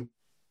MVP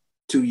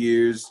 2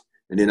 years,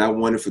 and then I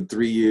won it for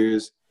 3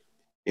 years.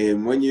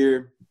 And 1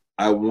 year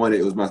I won it.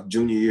 It was my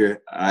junior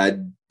year. I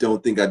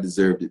don't think I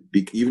deserved it.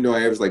 Even though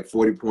I averaged like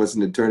 40 points in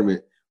the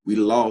tournament, we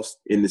lost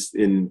in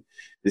the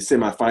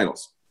semifinals.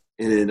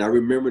 And I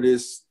remember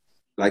this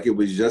like it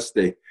was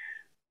yesterday.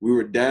 We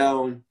were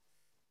down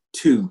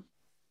 2,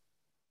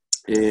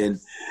 and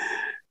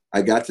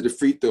I got to the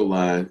free throw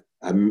line.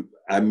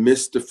 I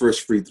missed the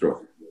first free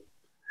throw,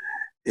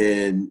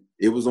 and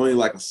it was only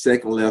like a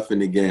second left in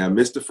the game. I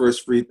missed the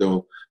first free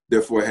throw,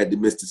 therefore I had to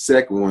miss the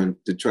second one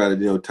to try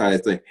to tie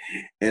that thing.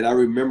 And I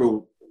remember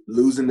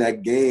losing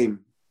that game,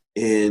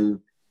 and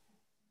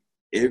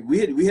we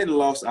hadn't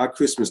lost our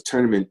Christmas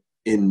tournament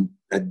in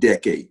a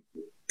decade.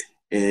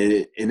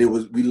 And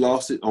we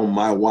lost it on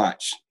my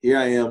watch. Here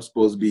I am,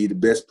 supposed to be the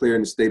best player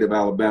in the state of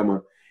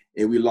Alabama,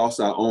 and we lost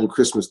our own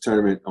Christmas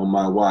tournament on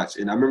my watch.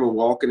 And I remember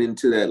walking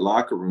into that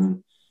locker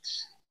room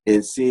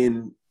and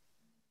seeing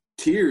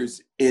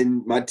tears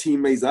in my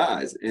teammates'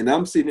 eyes. And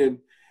I'm sitting there,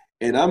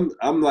 and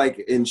I'm like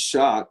in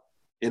shock.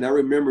 And I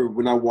remember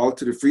when I walked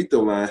to the free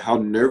throw line, how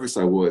nervous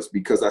I was,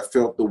 because I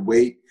felt the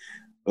weight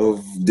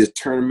of the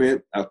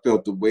tournament. I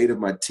felt the weight of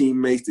my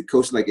teammates, the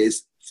coach. Like,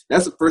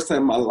 That's the first time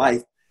in my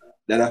life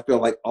that I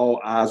felt like all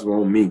eyes were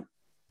on me.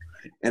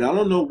 And I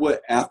don't know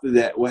what happened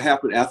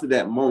after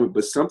that moment,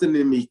 but something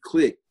in me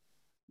clicked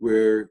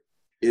where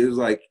it was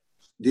like,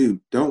 dude,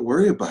 don't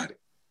worry about it.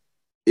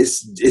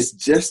 It's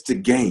just a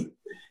game.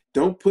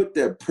 Don't put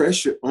that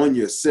pressure on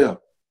yourself.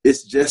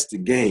 It's just a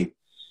game.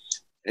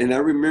 And I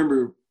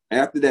remember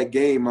after that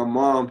game, my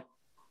mom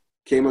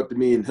came up to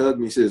me and hugged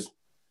me and says,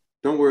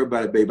 don't worry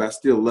about it, babe. I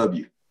still love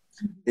you.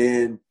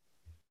 And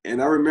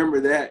I remember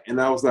that. And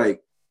I was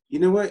like, you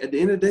know what? At the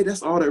end of the day,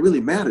 that's all that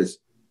really matters.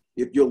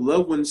 If your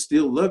loved ones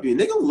still love you, and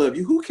they're going to love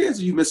you, who cares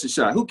if you miss a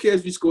shot? Who cares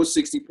if you score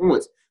 60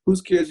 points? Who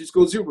cares if you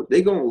score 0?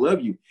 They're going to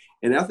love you.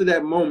 And after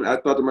that moment, I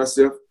thought to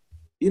myself,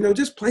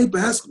 just play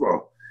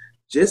basketball.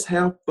 Just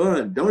have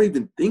fun. Don't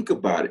even think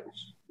about it.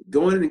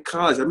 Going into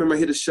college, I remember I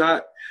hit a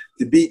shot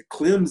to beat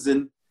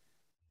Clemson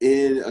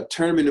in a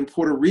tournament in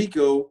Puerto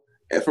Rico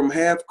from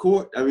half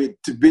court.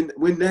 To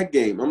win that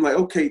game. I'm like,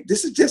 okay,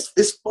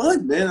 it's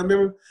fun, man. I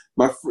remember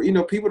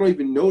people don't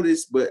even know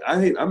this, but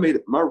I made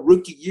it my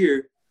rookie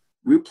year.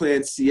 We were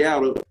playing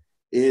Seattle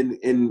in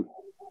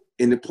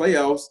the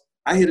playoffs.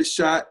 I hit a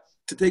shot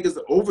to take us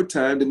to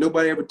overtime that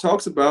nobody ever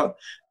talks about.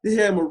 They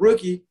had my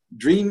rookie,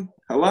 Dream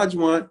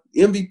Olajuwon,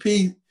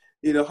 MVP,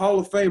 Hall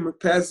of Famer,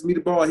 passes me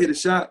the ball. I hit a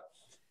shot.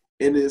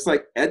 And it's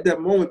like at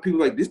that moment,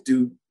 people are like, this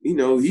dude,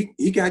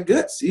 he got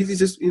guts. He's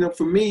just,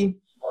 for me,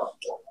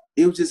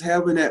 it was just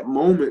having that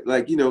moment.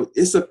 Like,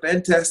 it's a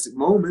fantastic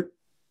moment,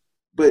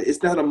 but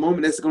it's not a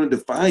moment that's going to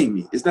define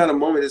me. It's not a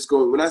moment that's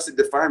going, when I say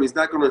define me, it's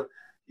not going to,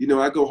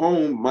 I go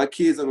home, my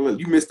kids are like,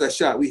 you missed that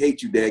shot. We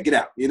hate you, Dad. Get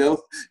out,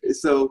 And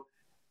so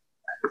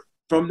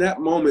from that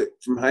moment,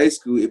 from high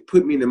school, it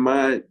put me in the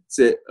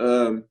mindset,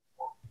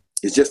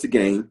 it's just a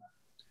game.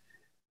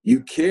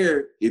 You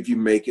care if you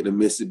make it or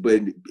miss it,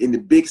 but in the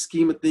big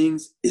scheme of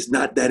things, it's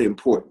not that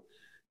important.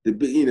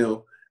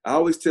 I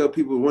always tell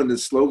people one of the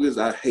slogans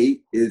I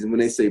hate is when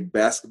they say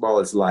basketball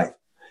is life.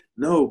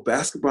 No,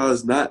 basketball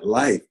is not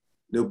life.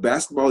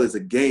 Basketball is a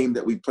game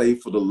that we play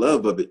for the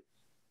love of it.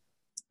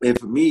 And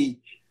for me,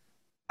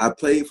 I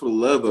played for the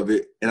love of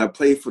it, and I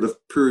played for the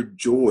pure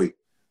joy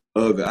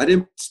of it. I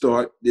didn't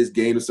start this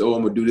game and say, I'm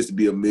going to do this to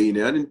be a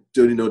millionaire. I didn't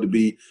really know to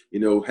be,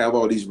 have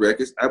all these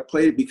records. I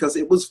played it because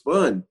it was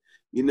fun.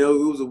 It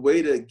was a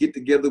way to get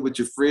together with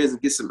your friends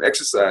and get some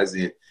exercise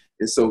in.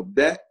 And so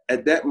that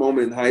at that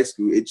moment in high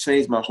school, it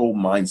changed my whole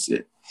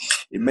mindset.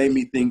 It made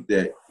me think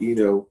that,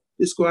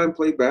 just go out and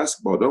play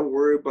basketball. Don't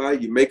worry about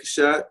it. You make a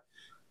shot,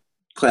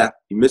 clap.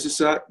 You miss a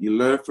shot, you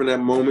learn from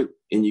that moment,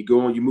 and you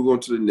move on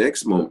to the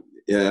next moment.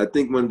 Yeah, I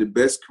think one of the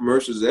best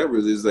commercials ever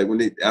is like when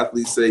the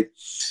athletes say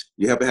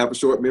you have to have a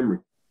short memory,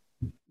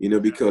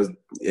 because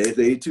it's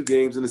 82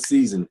 games in a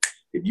season.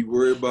 If you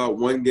worry about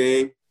one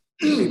game,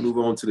 you can move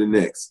on to the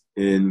next.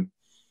 And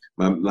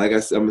like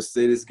I said, I'm going to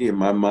say this again,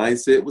 my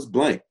mindset was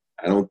blank.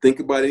 I don't think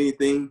about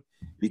anything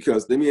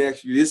because let me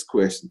ask you this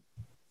question.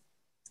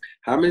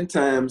 How many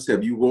times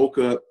have you woke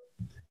up,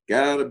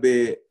 got out of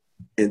bed,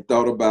 and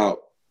thought about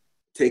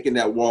taking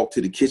that walk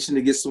to the kitchen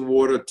to get some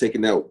water,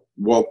 taking that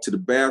walk to the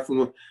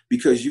bathroom,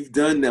 because you've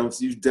done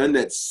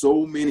that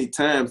so many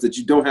times that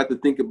you don't have to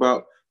think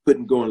about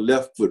going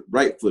left foot,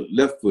 right foot,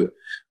 left foot.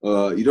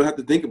 You don't have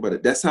to think about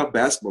it. That's how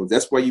basketball is.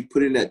 That's why you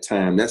put in that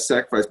time, that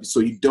sacrifice, so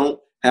you don't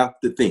have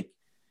to think,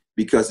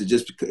 because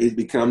it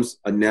becomes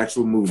a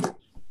natural movement.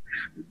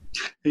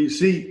 And you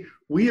see,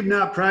 we have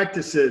not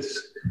practiced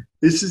this.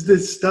 This is the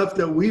stuff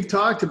that we've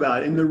talked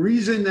about. And the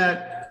reason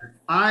that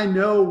I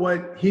know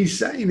what he's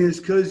saying is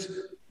because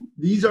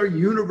these are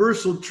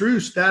universal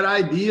truths. That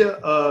idea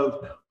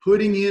of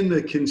putting in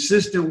the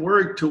consistent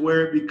work to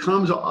where it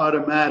becomes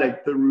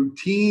automatic, the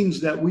routines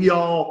that we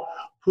all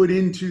put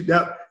into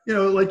that,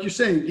 like you're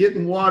saying,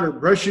 getting water,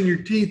 brushing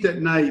your teeth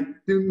at night.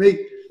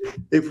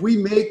 If we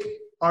make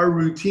our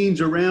routines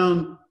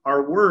around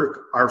our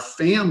work, our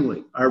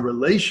family, our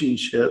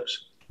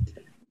relationships,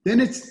 then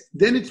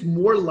it's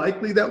more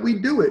likely that we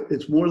do it.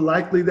 It's more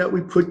likely that we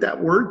put that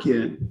work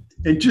in.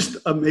 And just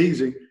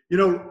amazing.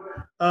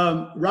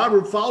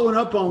 Robert, following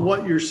up on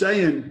what you're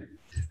saying,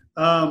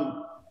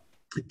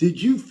 did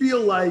you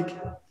feel like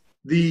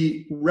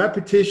the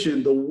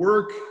repetition, the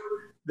work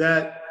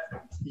that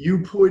you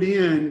put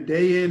in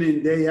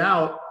and day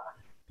out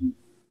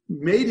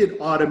made it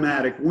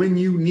automatic when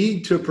you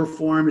need to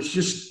perform?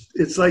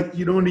 It's like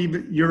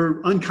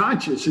you're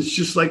unconscious. It's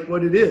just like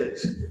what it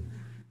is.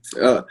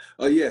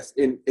 Yes.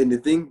 And the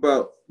thing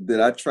about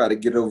that I try to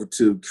get over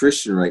to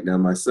Christian right now,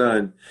 my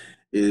son,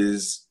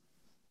 is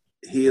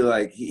he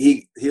laughs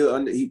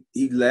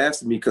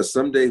at me because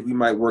some days we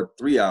might work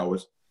 3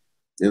 hours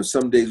and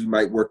some days we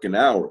might work an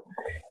hour.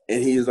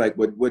 And he's like,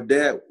 what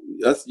Dad,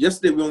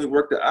 yesterday we only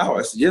worked an hour.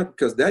 I said, yeah,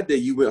 because that day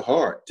you went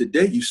hard.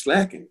 Today you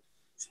slacking.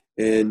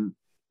 And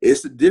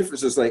it's the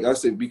difference. It's like I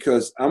said,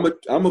 because I'm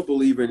a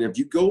believer in if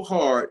you go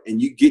hard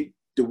and you get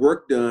the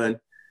work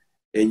done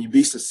and you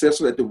be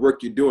successful at the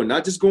work you're doing,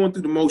 not just going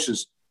through the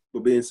motions,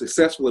 but being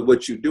successful at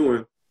what you're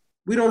doing,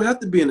 we don't have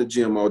to be in the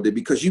gym all day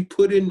because you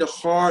put in the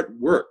hard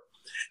work.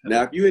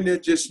 Now, if you're in there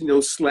just,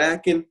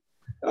 slacking,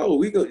 Oh,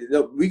 we got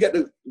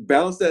to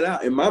balance that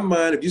out. In my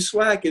mind, if you're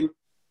slacking,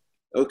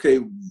 okay,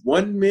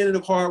 1 minute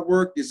of hard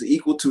work is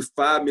equal to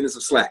 5 minutes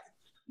of slack.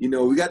 We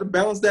got to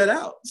balance that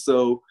out.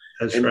 So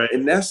that's right.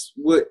 And that's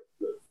what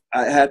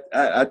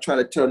I try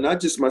to tell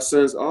not just my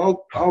sons,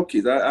 all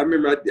kids. I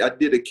remember I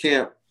did a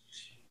camp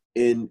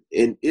in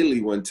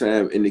Italy one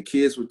time, and the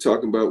kids were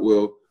talking about,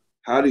 well,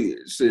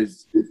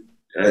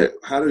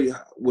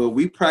 well,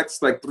 we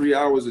practice like 3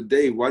 hours a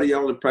day. Why do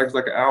y'all only practice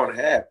like an hour and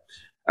a half?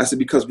 I said,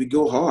 because we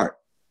go hard.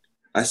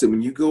 I said,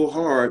 when you go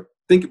hard,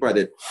 think about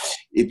it.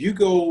 If you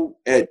go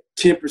at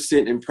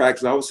 10% in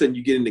practice, all of a sudden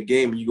you get in the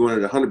game and you're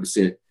going at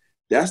 100%.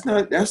 That's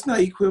not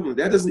equivalent.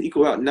 That doesn't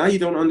equal out. Now you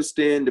don't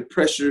understand the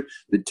pressure,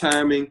 the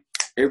timing,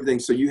 everything.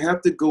 So you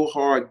have to go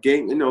hard.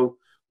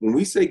 When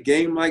we say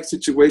game-like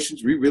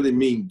situations, we really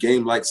mean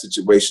game-like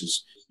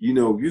situations. You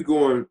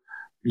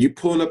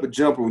pulling up a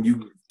jumper when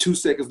you 2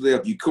 seconds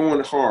left, you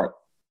going hard.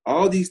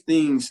 All these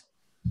things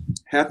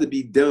have to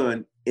be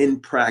done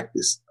in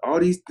practice. All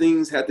these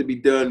things have to be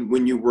done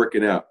when you're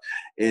working out.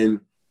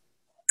 And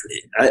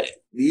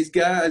these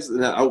guys,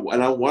 and I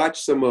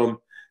watch some of them,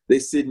 they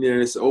sitting there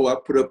and say, oh, I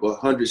put up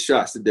 100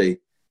 shots today.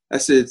 I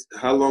said,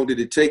 how long did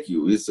it take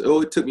you? It's,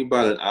 oh, it took me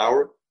about an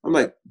hour. I'm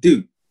like,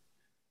 dude,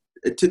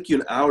 it took you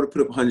an hour to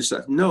put up 100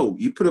 shots. No,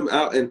 you put them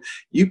out and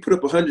you put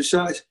up 100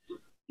 shots.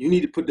 You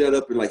need to put that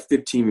up in like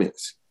 15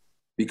 minutes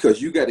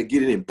because you got to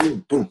get it in,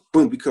 boom, boom,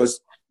 boom, because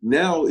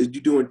now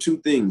you're doing two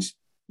things.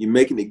 You're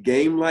making a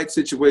game-like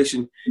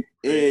situation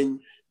and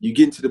you're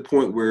getting to the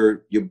point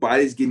where your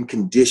body's getting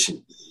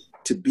conditioned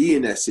to be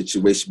in that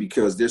situation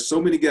because there's so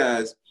many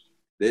guys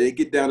that they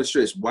get down the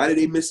stretch. Why did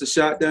they miss a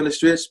shot down the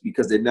stretch?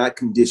 Because they're not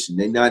conditioned.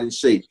 They're not in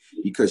shape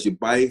because your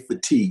body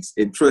fatigues.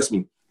 And trust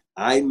me,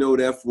 I know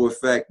that for a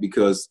fact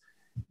because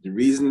the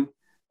reason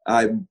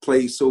I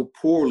played so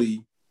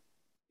poorly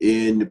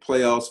in the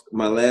playoffs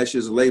my last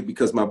year's late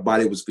because my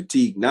body was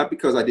fatigued. Not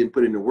because I didn't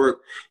put in the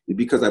work, it's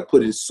because I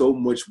put in so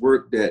much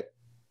work that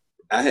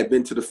I had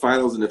been to the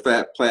finals in the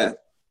fat plat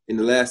in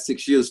the last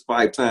 6 years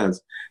 5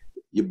 times.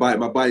 My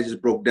body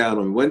just broke down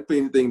on me. One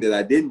thing that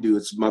I didn't do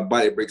is my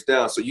body breaks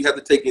down. So you have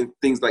to take in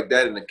things like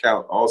that in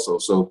account also.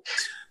 So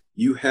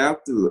you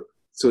have to,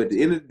 so at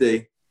the end of the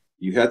day,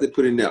 you have to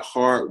put in that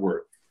hard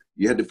work.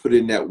 You have to put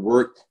in that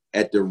work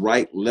at the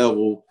right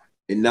level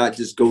and not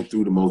just go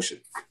through the motion.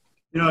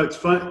 It's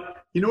fun.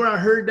 You know where I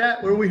heard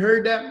that? Where we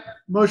heard that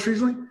most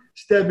recently?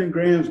 Stedman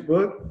Graham's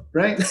book,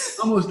 right?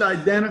 Almost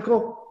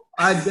identical.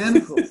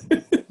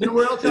 You know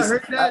where else I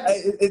heard that?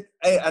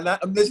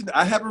 I'm listening.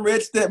 I haven't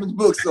read Stedman's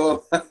book,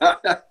 so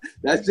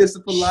that's just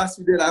a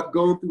philosophy that I've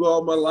gone through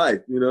all my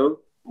life,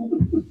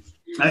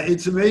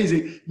 It's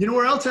amazing. You know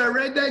where else I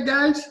read that,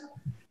 guys?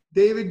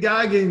 David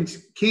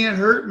Goggins, Can't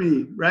Hurt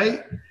Me,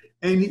 right?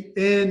 And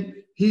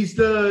he's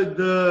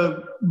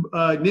the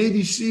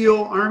Navy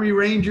SEAL, Army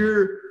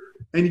Ranger,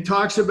 and he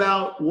talks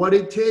about what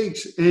it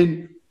takes.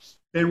 And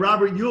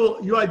Robert,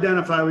 you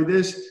identify with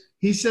this.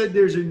 He said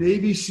there's a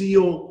Navy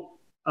SEAL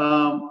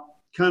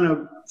kind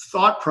of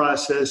thought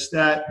process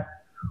that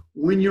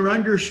when you're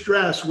under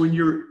stress, when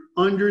you're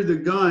under the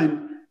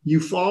gun, you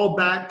fall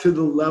back to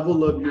the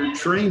level of your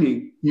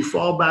training. You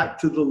fall back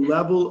to the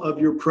level of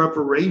your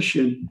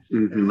preparation.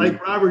 Mm-hmm. And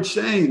like Robert's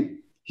saying,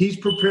 he's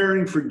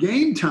preparing for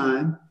game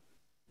time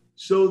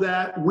so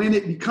that when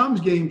it becomes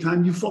game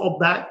time, you fall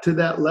back to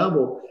that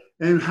level.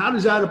 And how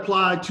does that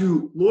apply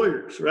to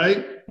lawyers,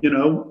 right?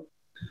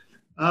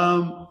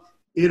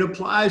 It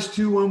applies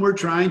to when we're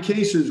trying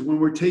cases, when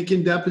we're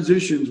taking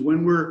depositions,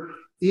 when we're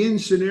in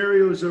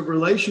scenarios of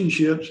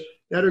relationships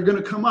that are going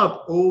to come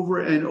up over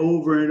and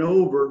over and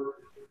over.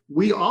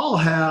 We all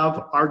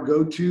have our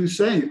go-to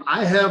saying.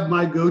 I have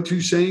my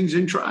go-to sayings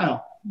in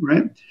trial,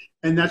 right?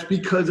 And that's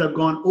because I've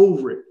gone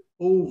over it,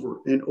 over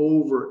and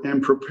over,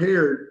 and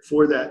prepared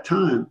for that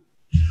time.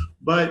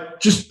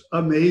 But just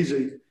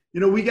amazing.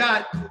 We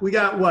got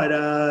what,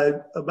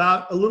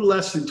 about a little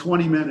less than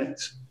 20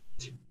 minutes.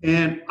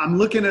 And I'm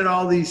looking at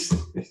all these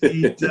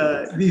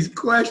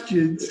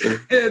questions, and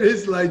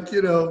it's like,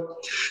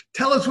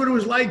 tell us what it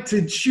was like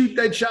to shoot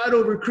that shot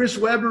over Chris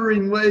Webber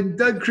and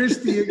Doug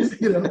Christie.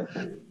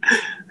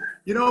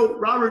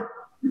 Robert,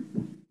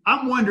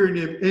 I'm wondering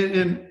if,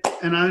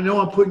 and I know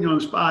I'm putting you on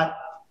the spot.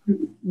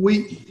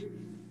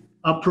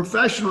 A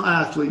professional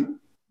athlete,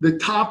 the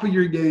top of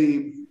your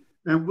game,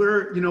 and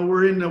we're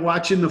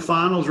watching the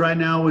finals right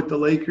now with the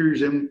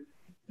Lakers, and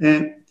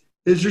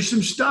is there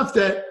some stuff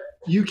that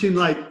you can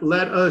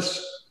let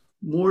us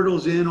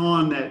mortals in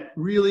on that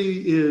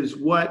really is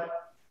what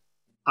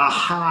a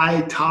high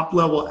top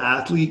level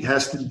athlete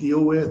has to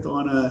deal with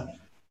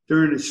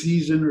during a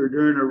season or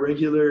during a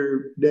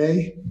regular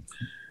day?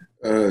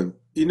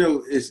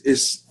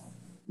 It's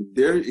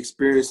they're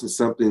experiencing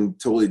something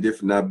totally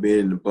different, not being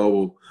in the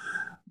bubble.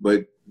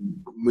 But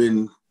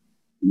when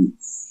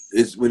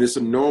it's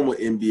a normal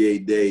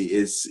NBA day,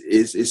 it's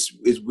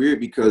weird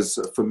because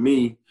for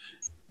me,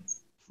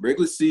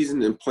 regular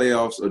season and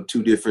playoffs are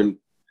two different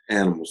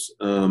animals.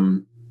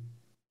 In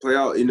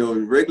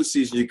regular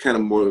season, you're kind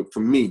of more,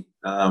 for me,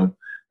 I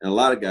And a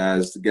lot of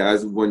guys, the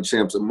guys who won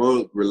champs, are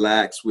more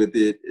relaxed with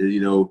it. You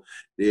know,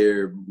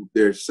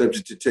 they're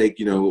subject to take,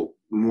 you know,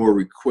 more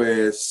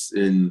requests,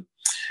 and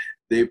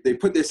they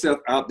put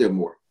themselves out there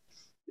more,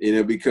 you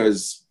know,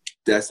 because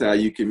that's how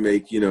you can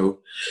make, your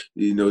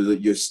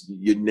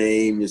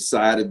name, your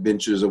side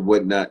adventures or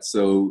whatnot.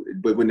 So,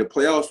 but when the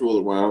playoffs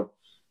roll around,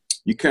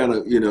 you kind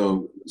of,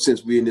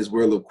 since we're in this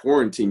world of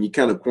quarantine, you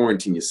kind of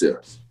quarantine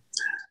yourself.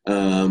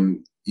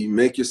 You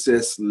make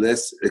yourself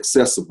less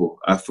accessible.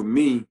 For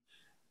me,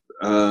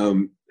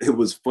 it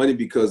was funny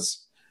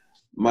because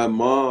my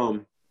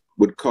mom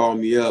would call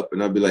me up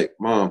and I'd be like,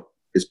 Mom,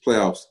 it's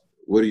playoffs.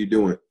 What are you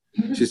doing?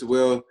 She said,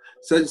 well,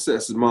 such and such. I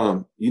said,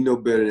 Mom, you know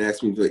better than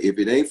ask me for, if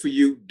it ain't for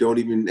you, don't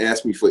even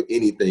ask me for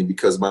anything,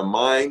 because my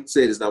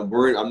mindset is I'm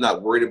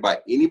not worried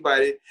about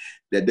anybody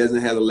that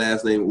doesn't have the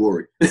last name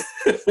Ori.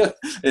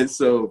 And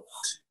so,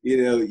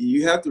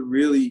 you have to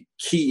really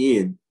key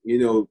in,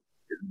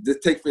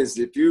 just take for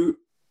instance, if you,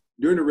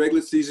 during the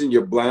regular season,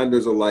 your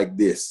blinders are like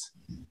this.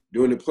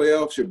 During the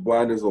playoffs, your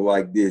blinders are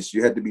like this.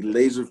 You have to be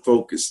laser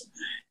focused.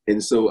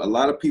 And so a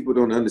lot of people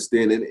don't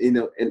understand it,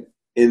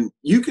 and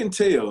you can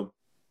tell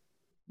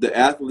the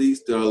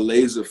athletes that are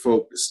laser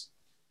focused.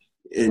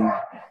 And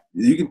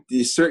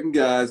there's certain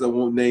guys, I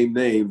won't name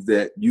names,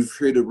 that you've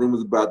heard the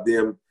rumors about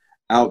them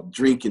out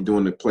drinking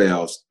during the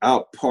playoffs,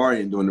 out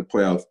partying during the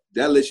playoffs.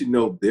 That lets you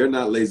know they're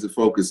not laser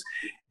focused,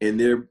 and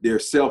they're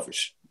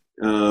selfish.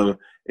 And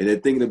they're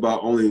thinking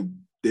about only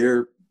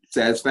their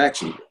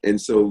satisfaction. And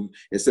so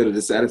instead of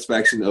the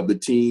satisfaction of the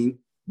team,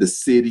 the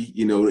city,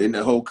 in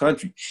the whole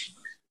country.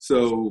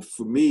 So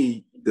for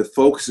me, the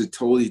focus has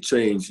totally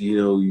changed.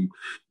 You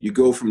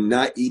go from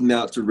not eating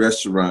out to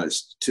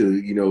restaurants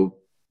to,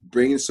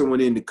 bringing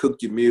someone in to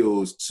cook your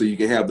meals so you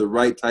can have the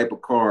right type of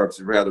carbs,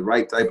 have the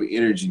right type of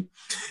energy,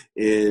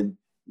 and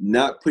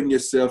not putting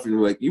yourself in,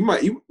 like, you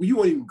won't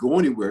even go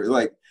anywhere.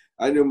 Like,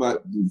 I know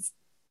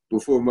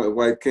before my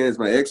wife, Candace,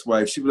 my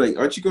ex-wife, she was like,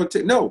 aren't you going to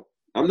take, no,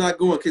 I'm not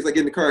going in case I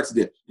get in a car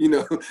accident.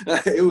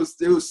 It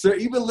was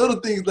even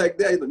little things like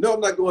that. No, I'm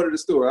not going to the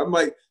store.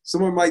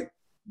 Someone might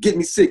get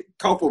me sick,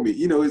 cough on me.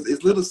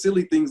 It's little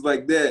silly things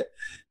like that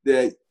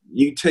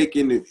you take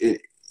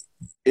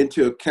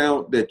into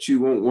account that you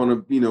won't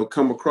want to,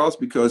 come across,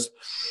 because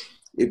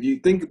if you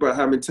think about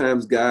how many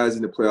times guys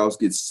in the playoffs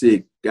get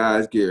sick,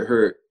 guys get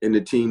hurt, and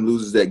the team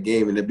loses that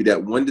game, and it'd be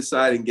that one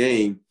deciding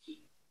game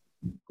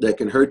that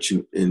can hurt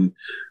you. And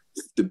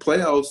the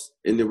playoffs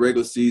and the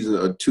regular season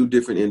are two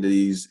different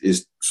entities.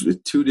 It's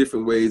two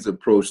different ways of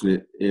approaching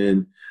it.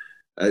 And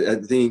I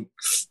think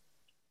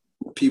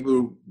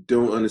people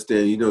don't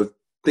understand,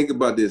 think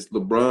about this.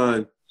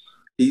 LeBron,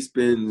 he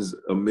spends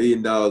 $1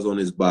 million on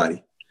his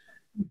body,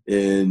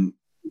 and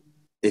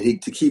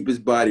to keep his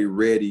body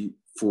ready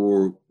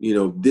for,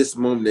 this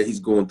moment that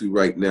he's going through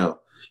right now.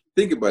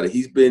 Think about it.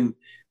 He's been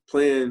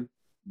playing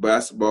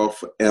basketball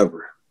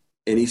forever,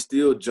 and he's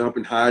still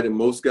jumping higher than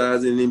most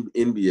guys in the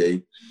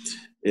NBA.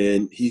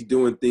 And he's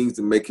doing things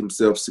to make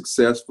himself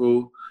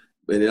successful.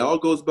 And it all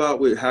goes about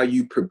with how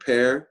you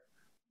prepare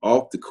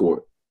off the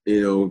court,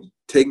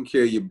 taking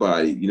care of your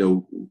body,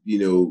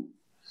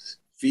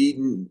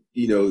 feeding,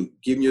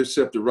 giving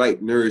yourself the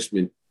right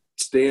nourishment,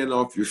 staying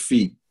off your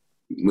feet,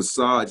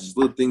 massages,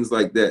 little things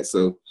like that.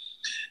 So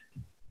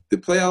the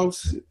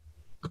playoffs,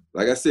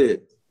 like I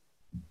said,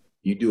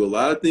 you do a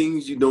lot of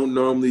things you don't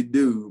normally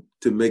do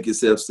to make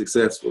yourself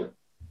successful.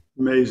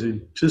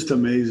 Amazing. Just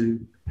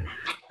amazing.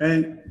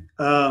 And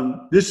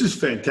this is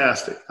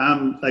fantastic.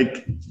 I'm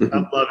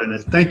loving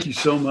it. Thank you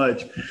so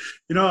much.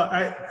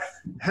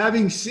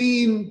 Having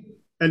seen,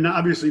 and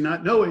obviously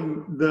not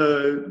knowing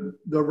the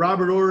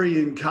Robert Horry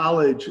in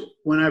college,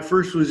 when I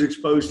first was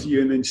exposed to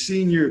you, and then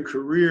seeing your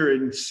career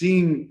and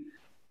seeing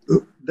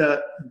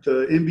the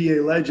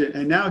NBA legend,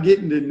 and now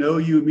getting to know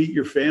you, meet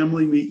your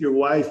family, meet your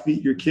wife,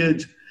 meet your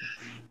kids.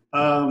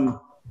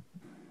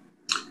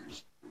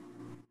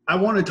 I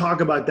want to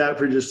talk about that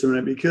for just a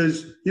minute,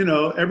 because,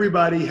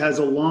 everybody has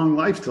a long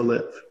life to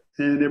live,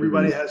 and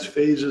everybody has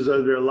phases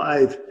of their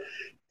life.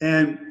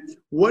 And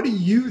what do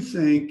you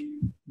think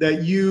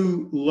that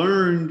you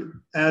learned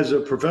as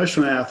a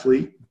professional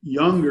athlete,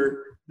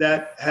 younger,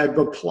 that have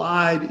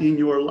applied in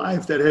your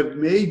life that have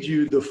made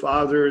you the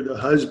father, the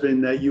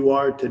husband that you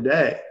are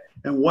today?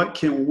 And what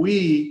can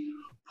we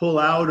pull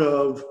out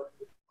of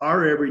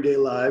our everyday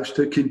lives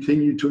to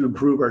continue to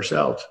improve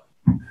ourselves?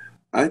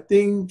 I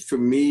think for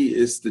me,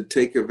 it's to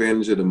take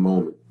advantage of the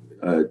moment,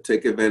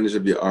 take advantage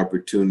of your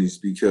opportunities,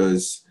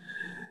 because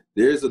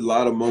there's a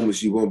lot of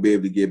moments you won't be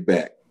able to get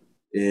back.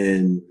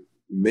 And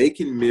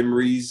making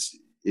memories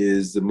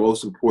is the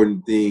most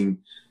important thing,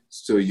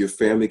 so your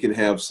family can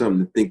have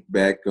something to think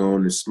back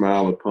on and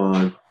smile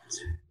upon.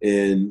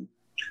 And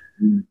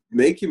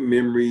making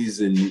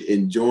memories and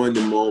enjoying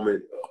the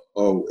moment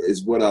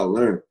is what I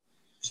learned.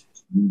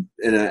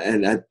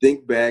 And I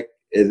think back,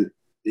 and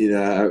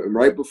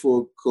right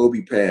before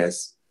Kobe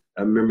passed,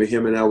 I remember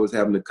him and I was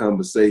having a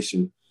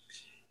conversation,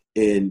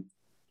 and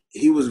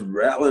he was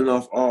rattling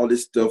off all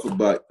this stuff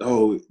about,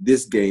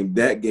 this game,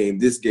 that game,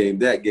 this game,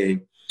 that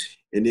game.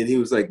 And then he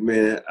was like,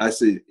 man,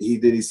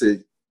 he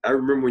said, I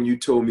remember when you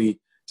told me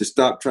to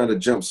stop trying to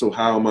jump so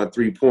high on my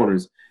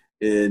 3-pointers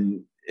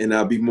and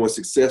I'll be more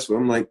successful.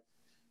 I'm like,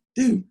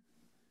 dude,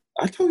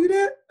 I told you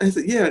that? I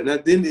said, yeah. And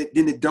then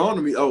it dawned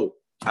on me, oh,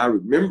 I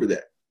remember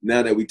that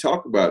now that we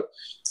talk about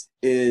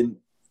it. And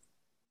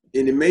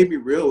it made me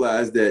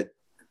realize that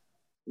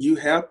you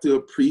have to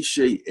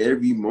appreciate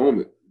every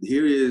moment.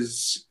 Here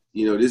is,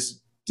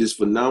 this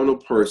phenomenal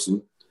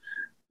person,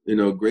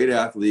 great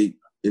athlete,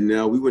 and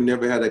now we would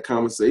never have that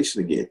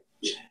conversation again.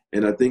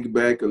 And I think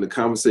back on the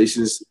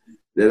conversations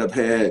that I've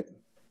had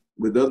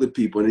with other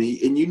people, and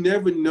you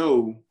never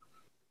know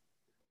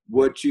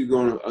what you're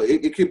going to –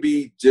 it could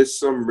be just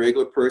some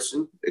regular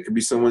person. It could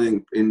be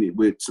someone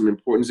with some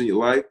importance in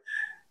your life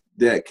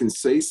that can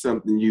say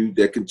something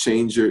that can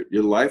change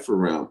your life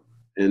around.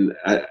 And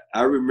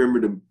I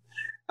remember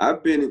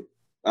I've been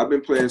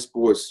playing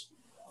sports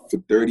for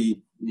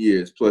 30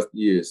 years, plus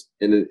years,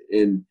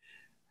 and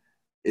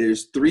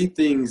there's 3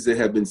 things that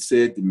have been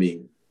said to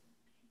me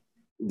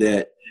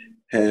that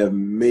have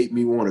made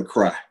me want to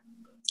cry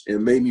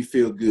and made me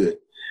feel good.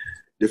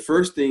 The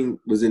first thing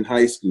was in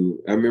high school.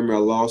 I remember I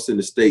lost in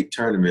the state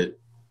tournament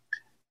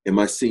in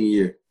my senior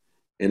year,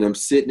 and I'm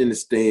sitting in the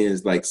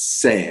stands like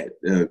sad,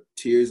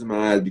 tears in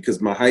my eyes because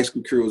my high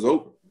school career was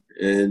over.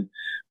 And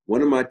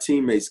one of my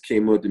teammates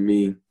came up to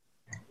me,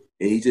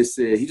 and he just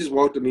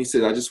walked up to me and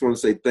said, I just want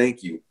to say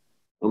thank you.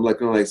 I'm like,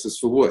 says,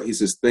 for what? He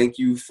says, thank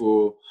you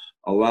for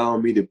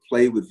allowing me to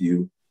play with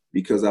you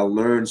because I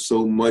learned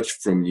so much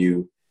from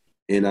you,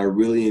 and I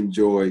really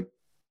enjoyed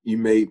you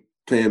made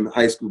playing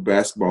high school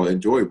basketball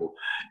enjoyable.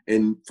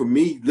 And for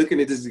me, looking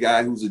at this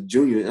guy who's a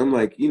junior, I'm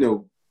like,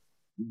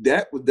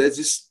 that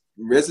just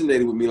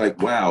resonated with me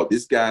like, wow,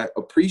 this guy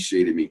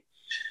appreciated me.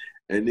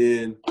 And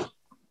then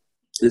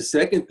the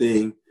second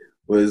thing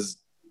was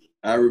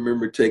I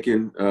remember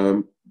taking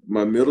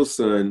my middle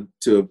son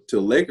to a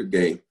Laker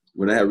game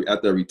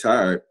after I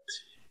retired.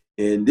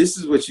 And this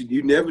is what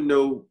you never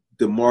know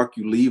the mark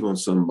you leave on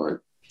somebody.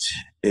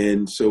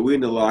 And so we're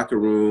in the locker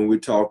room, we're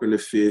talking to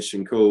Fish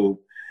and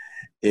Cole,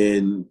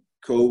 and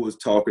Cole was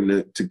talking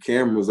to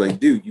Cameron, was like,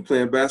 dude, you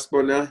playing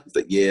basketball now? He's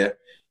like, yeah.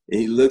 And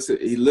he looks at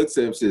him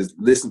and says,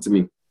 listen to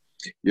me.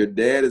 Your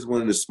dad is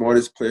one of the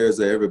smartest players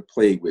I ever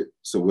played with.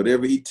 So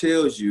whatever he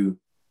tells you,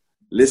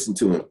 listen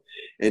to him.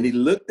 And he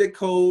looked at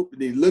Cole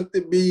and he looked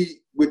at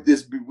me with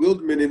this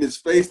bewilderment in his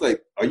face,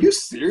 like, are you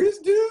serious,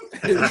 dude?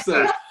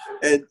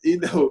 And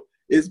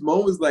it's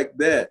moments like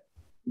that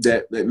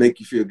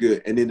make you feel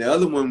good. And then the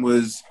other one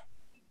was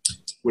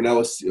when I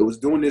was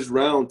doing this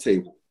round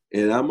table.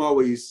 And I'm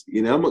always,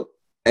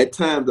 at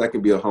times I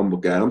can be a humble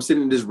guy. I'm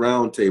sitting at this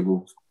round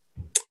table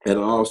at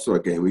an All-Star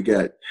game. We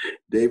got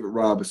David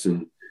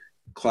Robinson,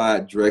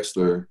 Clyde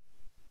Drexler,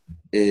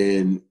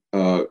 and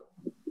I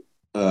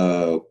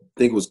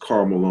think it was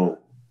Karl Malone.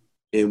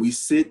 And we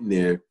sitting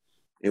there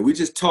and we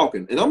just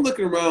talking. And I'm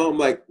looking around, I'm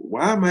like,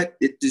 why am I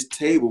at this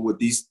table with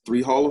these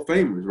 3 Hall of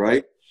Famers,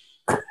 right?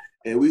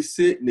 And we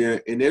sitting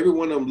there and every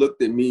one of them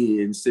looked at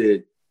me and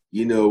said,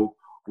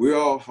 we're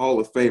all Hall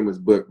of Famers,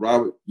 but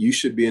Robert, you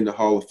should be in the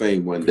Hall of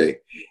Fame one day.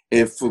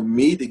 And for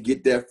me to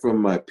get that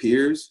from my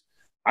peers,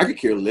 I could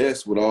care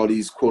less with all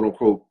these quote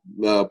unquote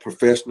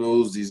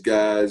professionals, these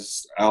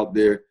guys out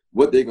there,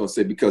 what they're going to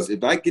say. Because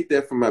if I get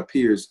that from my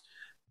peers,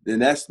 then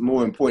that's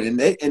more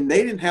important. And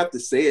they didn't have to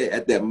say it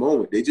at that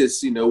moment. They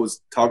just,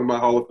 was talking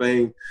about Hall of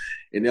Fame,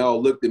 and they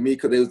all looked at me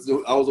because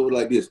I was over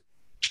like this,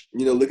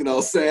 looking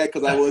all sad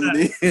because I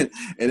wasn't in.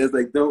 And it's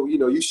like, no,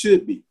 you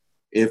should be.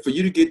 And for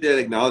you to get that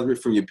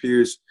acknowledgement from your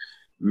peers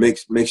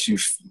makes you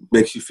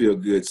feel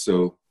good.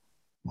 So,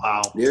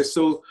 wow. Yeah.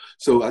 So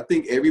I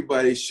think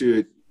everybody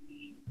should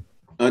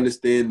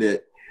understand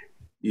that.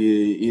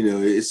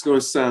 It's going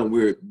to sound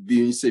weird.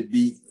 You said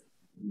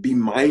be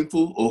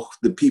mindful of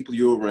the people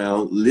you're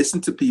around.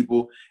 Listen to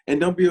people, and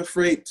don't be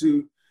afraid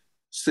to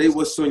say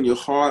what's on your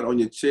heart, on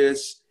your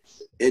chest,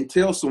 and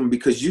tell someone,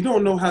 because you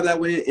don't know how that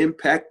will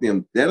impact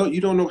them. You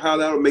don't know how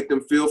that will make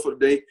them feel for the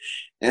day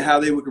and how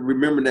they would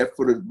remember that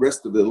for the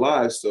rest of their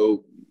lives.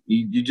 So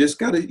you just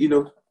got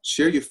to,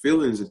 share your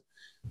feelings.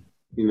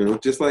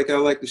 Just like I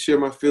like to share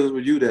my feelings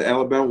with you that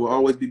Alabama will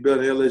always be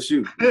better than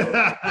LSU.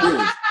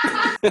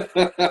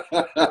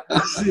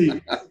 Let's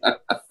see.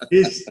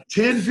 It's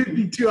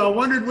 10:52. I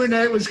wondered when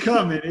that was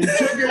coming. It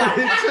took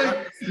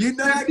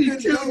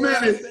 52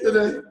 minutes.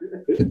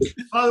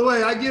 By the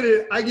way,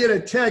 I get a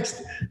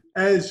text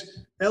as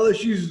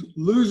LSU's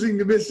losing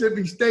to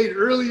Mississippi State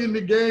early in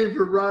the game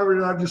for Robert,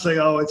 and I'm just like,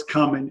 oh, it's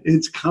coming.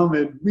 It's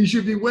coming. We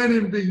should be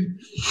winning.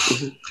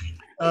 Here's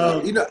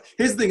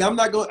the thing. I'm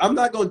not going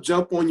to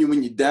jump on you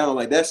when you're down.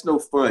 Like, that's no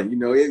fun.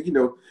 You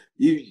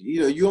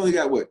only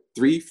got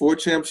 3-4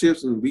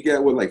 championships, and we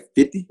got like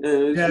 50.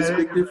 It's a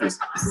big difference.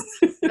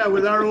 Yeah,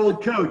 with our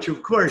old coach,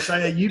 of course.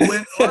 You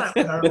went a lot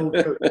with our old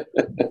coach.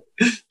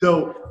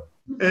 So,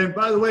 and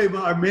by the way,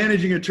 our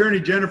managing attorney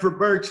Jennifer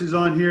Burks is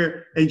on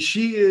here, and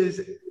she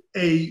is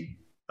a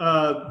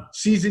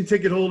season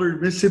ticket holder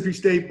at Mississippi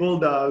State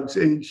Bulldogs,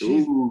 and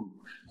she's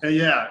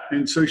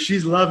and so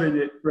she's loving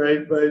it,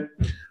 right? But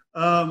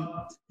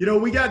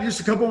We got just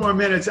a couple more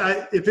minutes.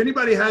 If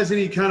anybody has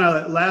any kind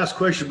of last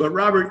question, but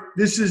Robert,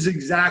 this is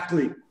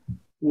exactly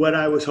what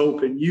I was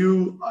hoping.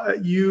 You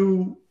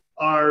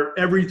are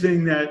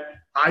everything that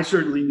I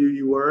certainly knew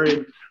you were.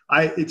 And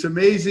it's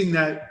amazing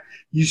that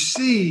you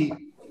see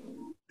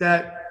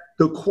that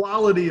the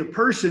quality of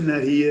person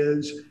that he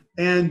is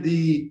and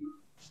the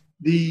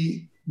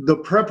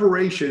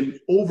preparation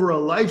over a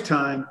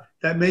lifetime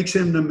that makes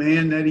him the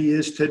man that he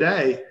is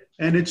today.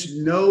 And it's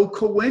no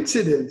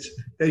coincidence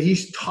that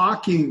he's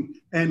talking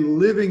and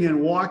living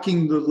and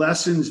walking the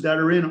lessons that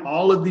are in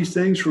all of these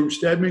things, from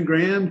Stedman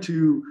Graham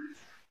to,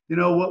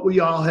 what we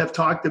all have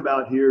talked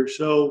about here.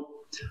 So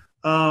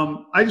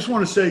I just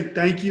want to say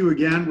thank you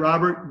again,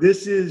 Robert.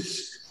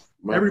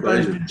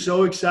 Everybody's been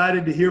so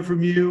excited to hear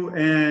from you.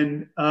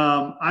 And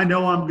I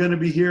know I'm going to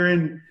be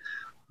hearing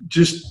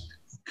just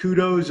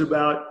kudos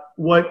about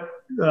what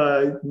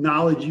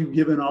knowledge you've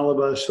given all of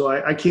us. So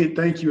I can't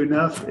thank you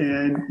enough.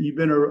 And you've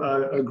been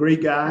a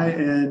great guy.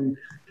 And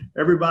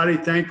everybody,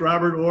 thank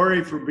Robert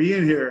Horry for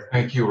being here.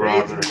 Thank you,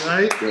 Robert.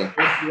 Right? Yeah.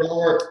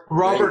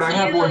 Robert, I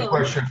have one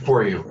question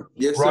for you.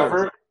 Yes,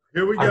 Robert, sir.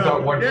 Here we go. I've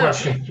got one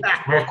question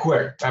real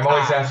quick. I'm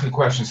always asking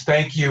questions.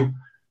 Thank you.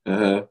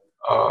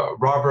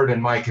 Robert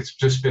and Mike, it's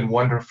just been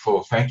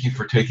wonderful. Thank you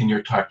for taking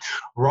your time.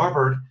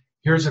 Robert,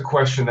 here's a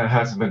question that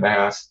hasn't been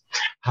asked.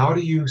 How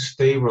do you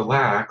stay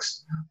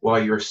relaxed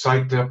while you're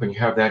psyched up and you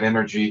have that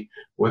energy,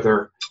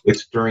 whether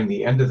it's during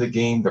the end of the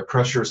game, the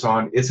pressure's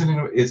on? Is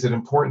it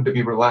important to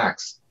be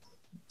relaxed?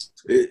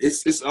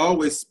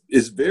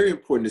 It's very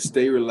important to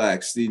stay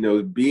relaxed,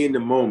 be in the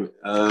moment.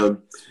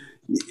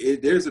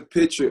 There's a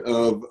picture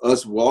of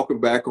us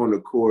walking back on the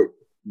court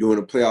during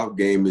a playoff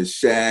game. It's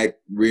Shaq,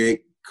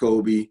 Rick,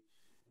 Kobe,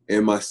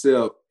 and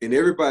myself, and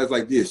everybody's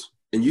like this,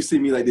 and you see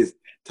me like this,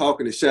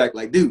 talking to Shaq,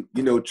 like, dude,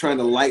 trying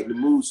to lighten the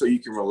mood so you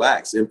can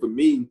relax. And for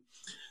me,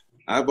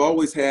 I've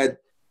always had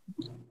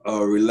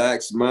a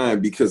relaxed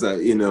mind because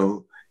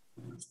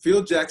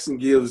Phil Jackson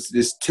gives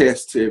this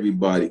test to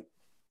everybody,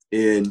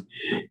 and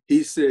he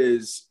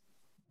has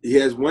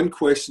one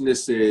question that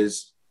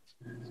says,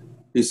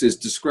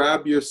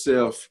 describe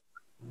yourself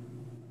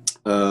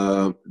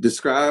and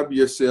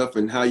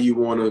how you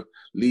want to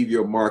leave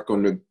your mark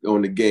on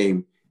the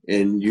game.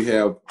 And you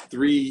have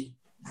three,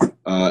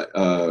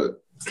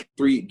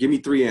 give me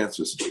three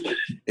answers.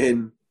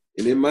 And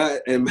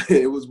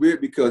it was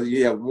weird because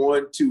you have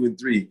 1, 2, and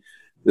 3.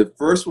 The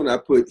first one I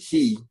put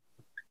he,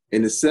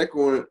 and the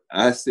second one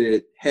I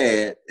said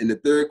had, and the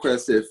third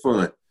question I said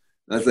fun.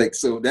 I was like,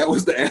 so that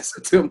was the answer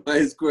to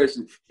my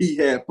question. He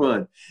had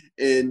fun.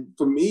 And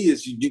for me,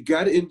 it's you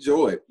got to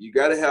enjoy it. You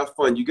got to have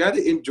fun. You got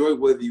to enjoy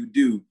what you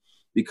do,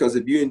 because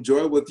if you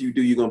enjoy what you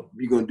do, you're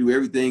gonna do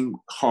everything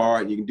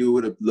hard. You can do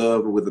it with a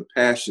love and with a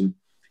passion.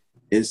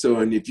 And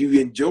if you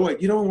enjoy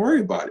it, you don't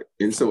worry about it.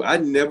 And so I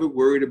never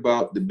worried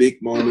about the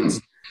big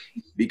moments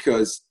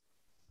because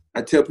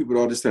I tell people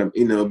all this time,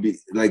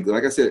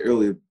 like I said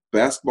earlier,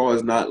 basketball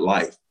is not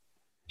life.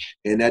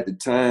 And at the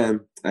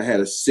time, I had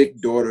a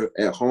sick daughter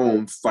at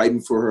home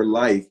fighting for her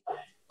life.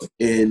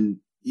 And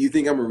you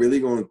think I'm really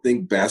going to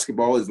think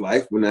basketball is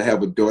life when I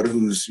have a daughter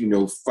who's,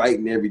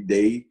 fighting every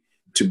day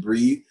to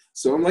breathe?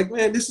 So I'm like,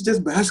 man, this is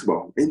just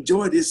basketball.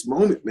 Enjoy this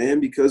moment, man,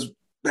 because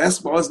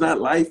basketball is not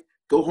life.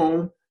 Go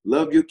home,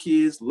 love your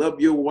kids,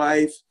 love your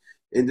wife,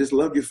 and just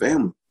love your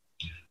family.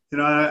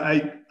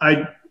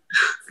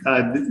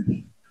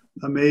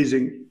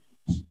 Amazing.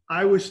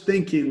 I was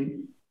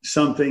thinking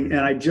something,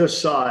 and I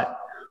just saw it.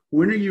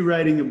 When are you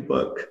writing a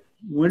book?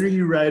 When are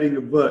you writing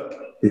a book?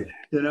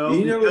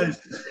 Because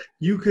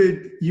you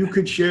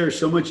could share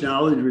so much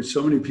knowledge with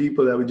so many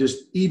people that would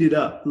just eat it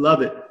up,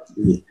 love it.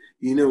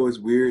 It's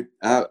weird.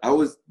 I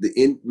was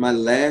in my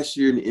last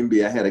year in the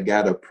NBA. I had a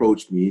guy to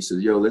approach me. He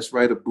said, "Yo, let's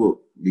write a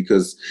book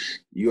because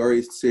you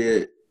already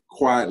said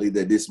quietly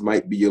that this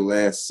might be your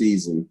last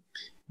season."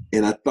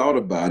 And I thought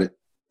about it,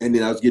 and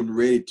then I was getting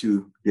ready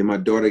to. Then my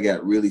daughter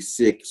got really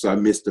sick, so I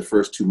missed the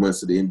first 2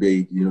 months of the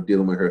NBA,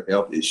 dealing with her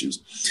health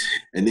issues.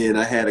 And then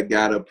I had a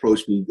guy to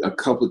approach me a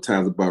couple of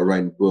times about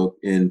writing a book,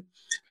 and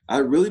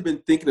I've really been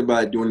thinking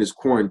about it during this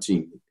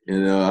quarantine.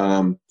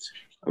 And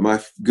my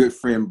good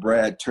friend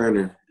Brad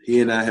Turner,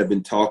 he and I have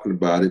been talking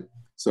about it,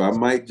 so I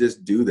might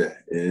just do that.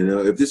 And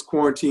if this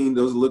quarantine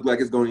doesn't look like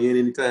it's going to end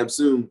anytime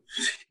soon,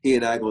 he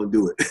and I are going to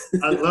do it.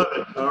 I love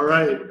it. All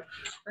right.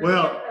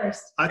 Well,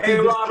 hey,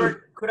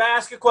 Robert, could I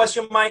ask a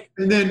question, Mike?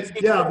 And then,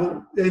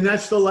 and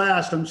that's the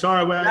last. I'm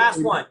sorry.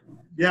 Last one.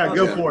 Yeah,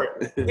 go for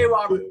it. Hey,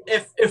 Robert,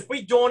 if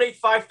we donate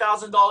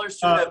 $5,000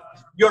 to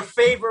your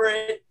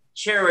favorite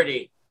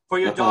charity for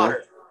your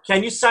daughter,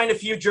 can you sign a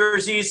few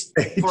jerseys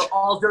for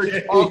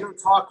Alder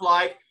Talk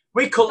Live?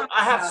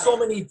 I have so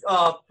many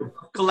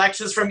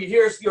collections from you.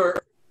 Here's your,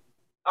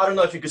 I don't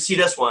know if you could see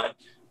this one,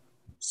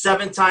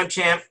 7-time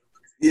champ.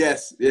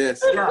 Yes. Yeah,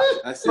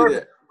 I see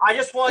that. I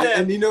just want to.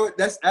 And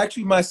that's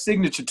actually my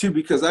signature too,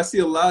 because I see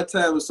a lot of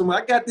times when someone,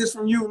 I got this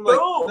from you. I'm like,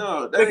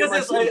 no, that because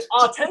it's like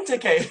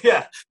authenticated.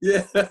 Yeah.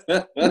 Yeah.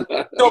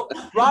 So,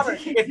 Robert,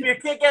 if you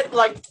could get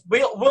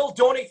we'll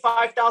donate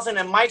 $5,000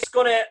 and Mike's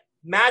gonna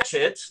match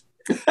it.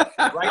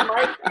 Right,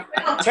 Mike?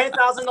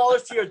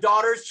 $10,000 to your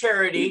daughter's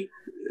charity.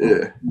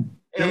 Yeah.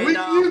 Can we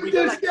use got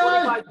this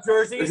guy? 25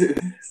 jerseys.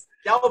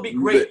 That would be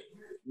great.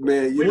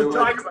 Man, We would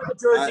try the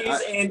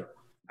jerseys, and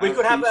we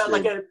could have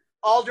an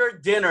Alder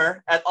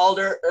dinner at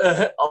Alder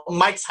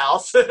Mike's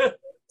house.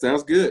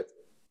 Sounds good.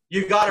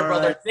 You got it,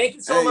 brother. Thank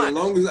you so much.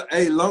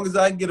 As long as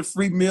I can get a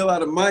free meal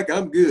out of Mike,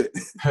 I'm good.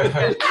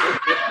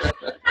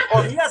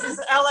 Oh, he has his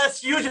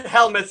LSU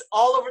helmets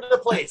all over the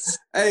place.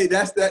 Hey,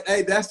 that's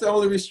the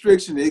only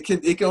restriction. It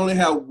can only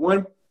have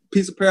one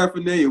piece of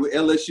paraphernalia with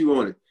LSU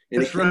on it,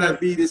 and it cannot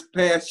be this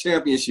past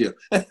championship.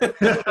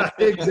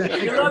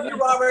 Exactly. We love you,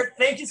 Robert.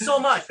 Thank you so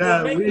much.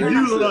 We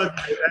do love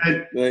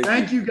you.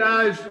 Thank you,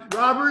 guys.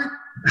 Robert,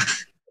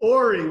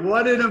 Ori,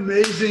 what an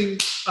amazing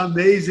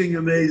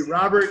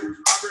Robert.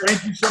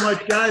 Thank you so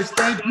much, guys.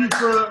 Thank you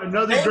for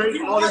another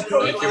great Alder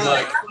Talk. Thank you,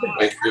 Mike.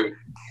 Thank you.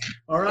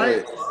 All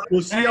right.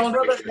 We'll see you on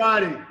next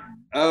Friday.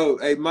 Oh,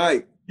 hey,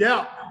 Mike.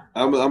 Yeah.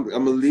 I'm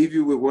gonna leave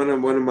you with one of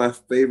my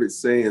favorite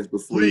sayings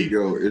before you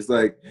go. It's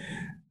like,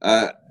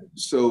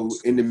 so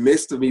in the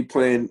midst of me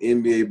playing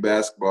NBA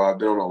basketball, I've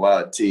been on a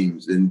lot of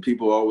teams, and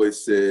people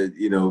always said,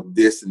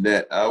 this and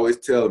that. I always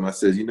tell them, I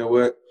said, you know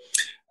what?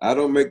 I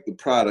don't make the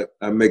product.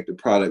 I make the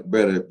product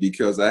better,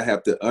 because I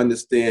have to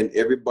understand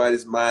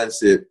everybody's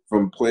mindset,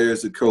 from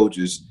players to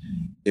coaches,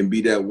 and be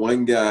that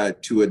one guy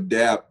to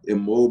adapt and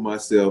mold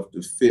myself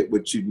to fit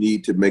what you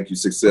need to make you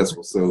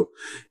successful. So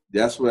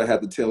that's what I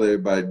have to tell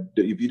everybody.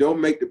 If you don't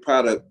make the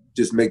product,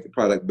 just make the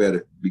product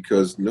better,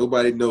 because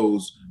nobody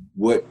knows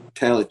what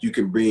talent you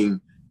can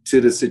bring to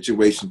the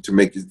situation to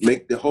make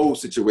the whole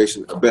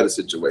situation a better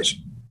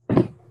situation.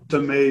 It's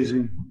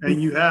amazing.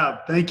 And you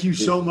have. Thank you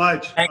so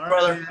much. Thanks,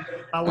 brother.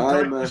 I will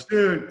talk to you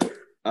soon.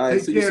 All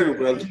right, see you soon,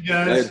 brother. Thank you,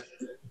 guys. Later.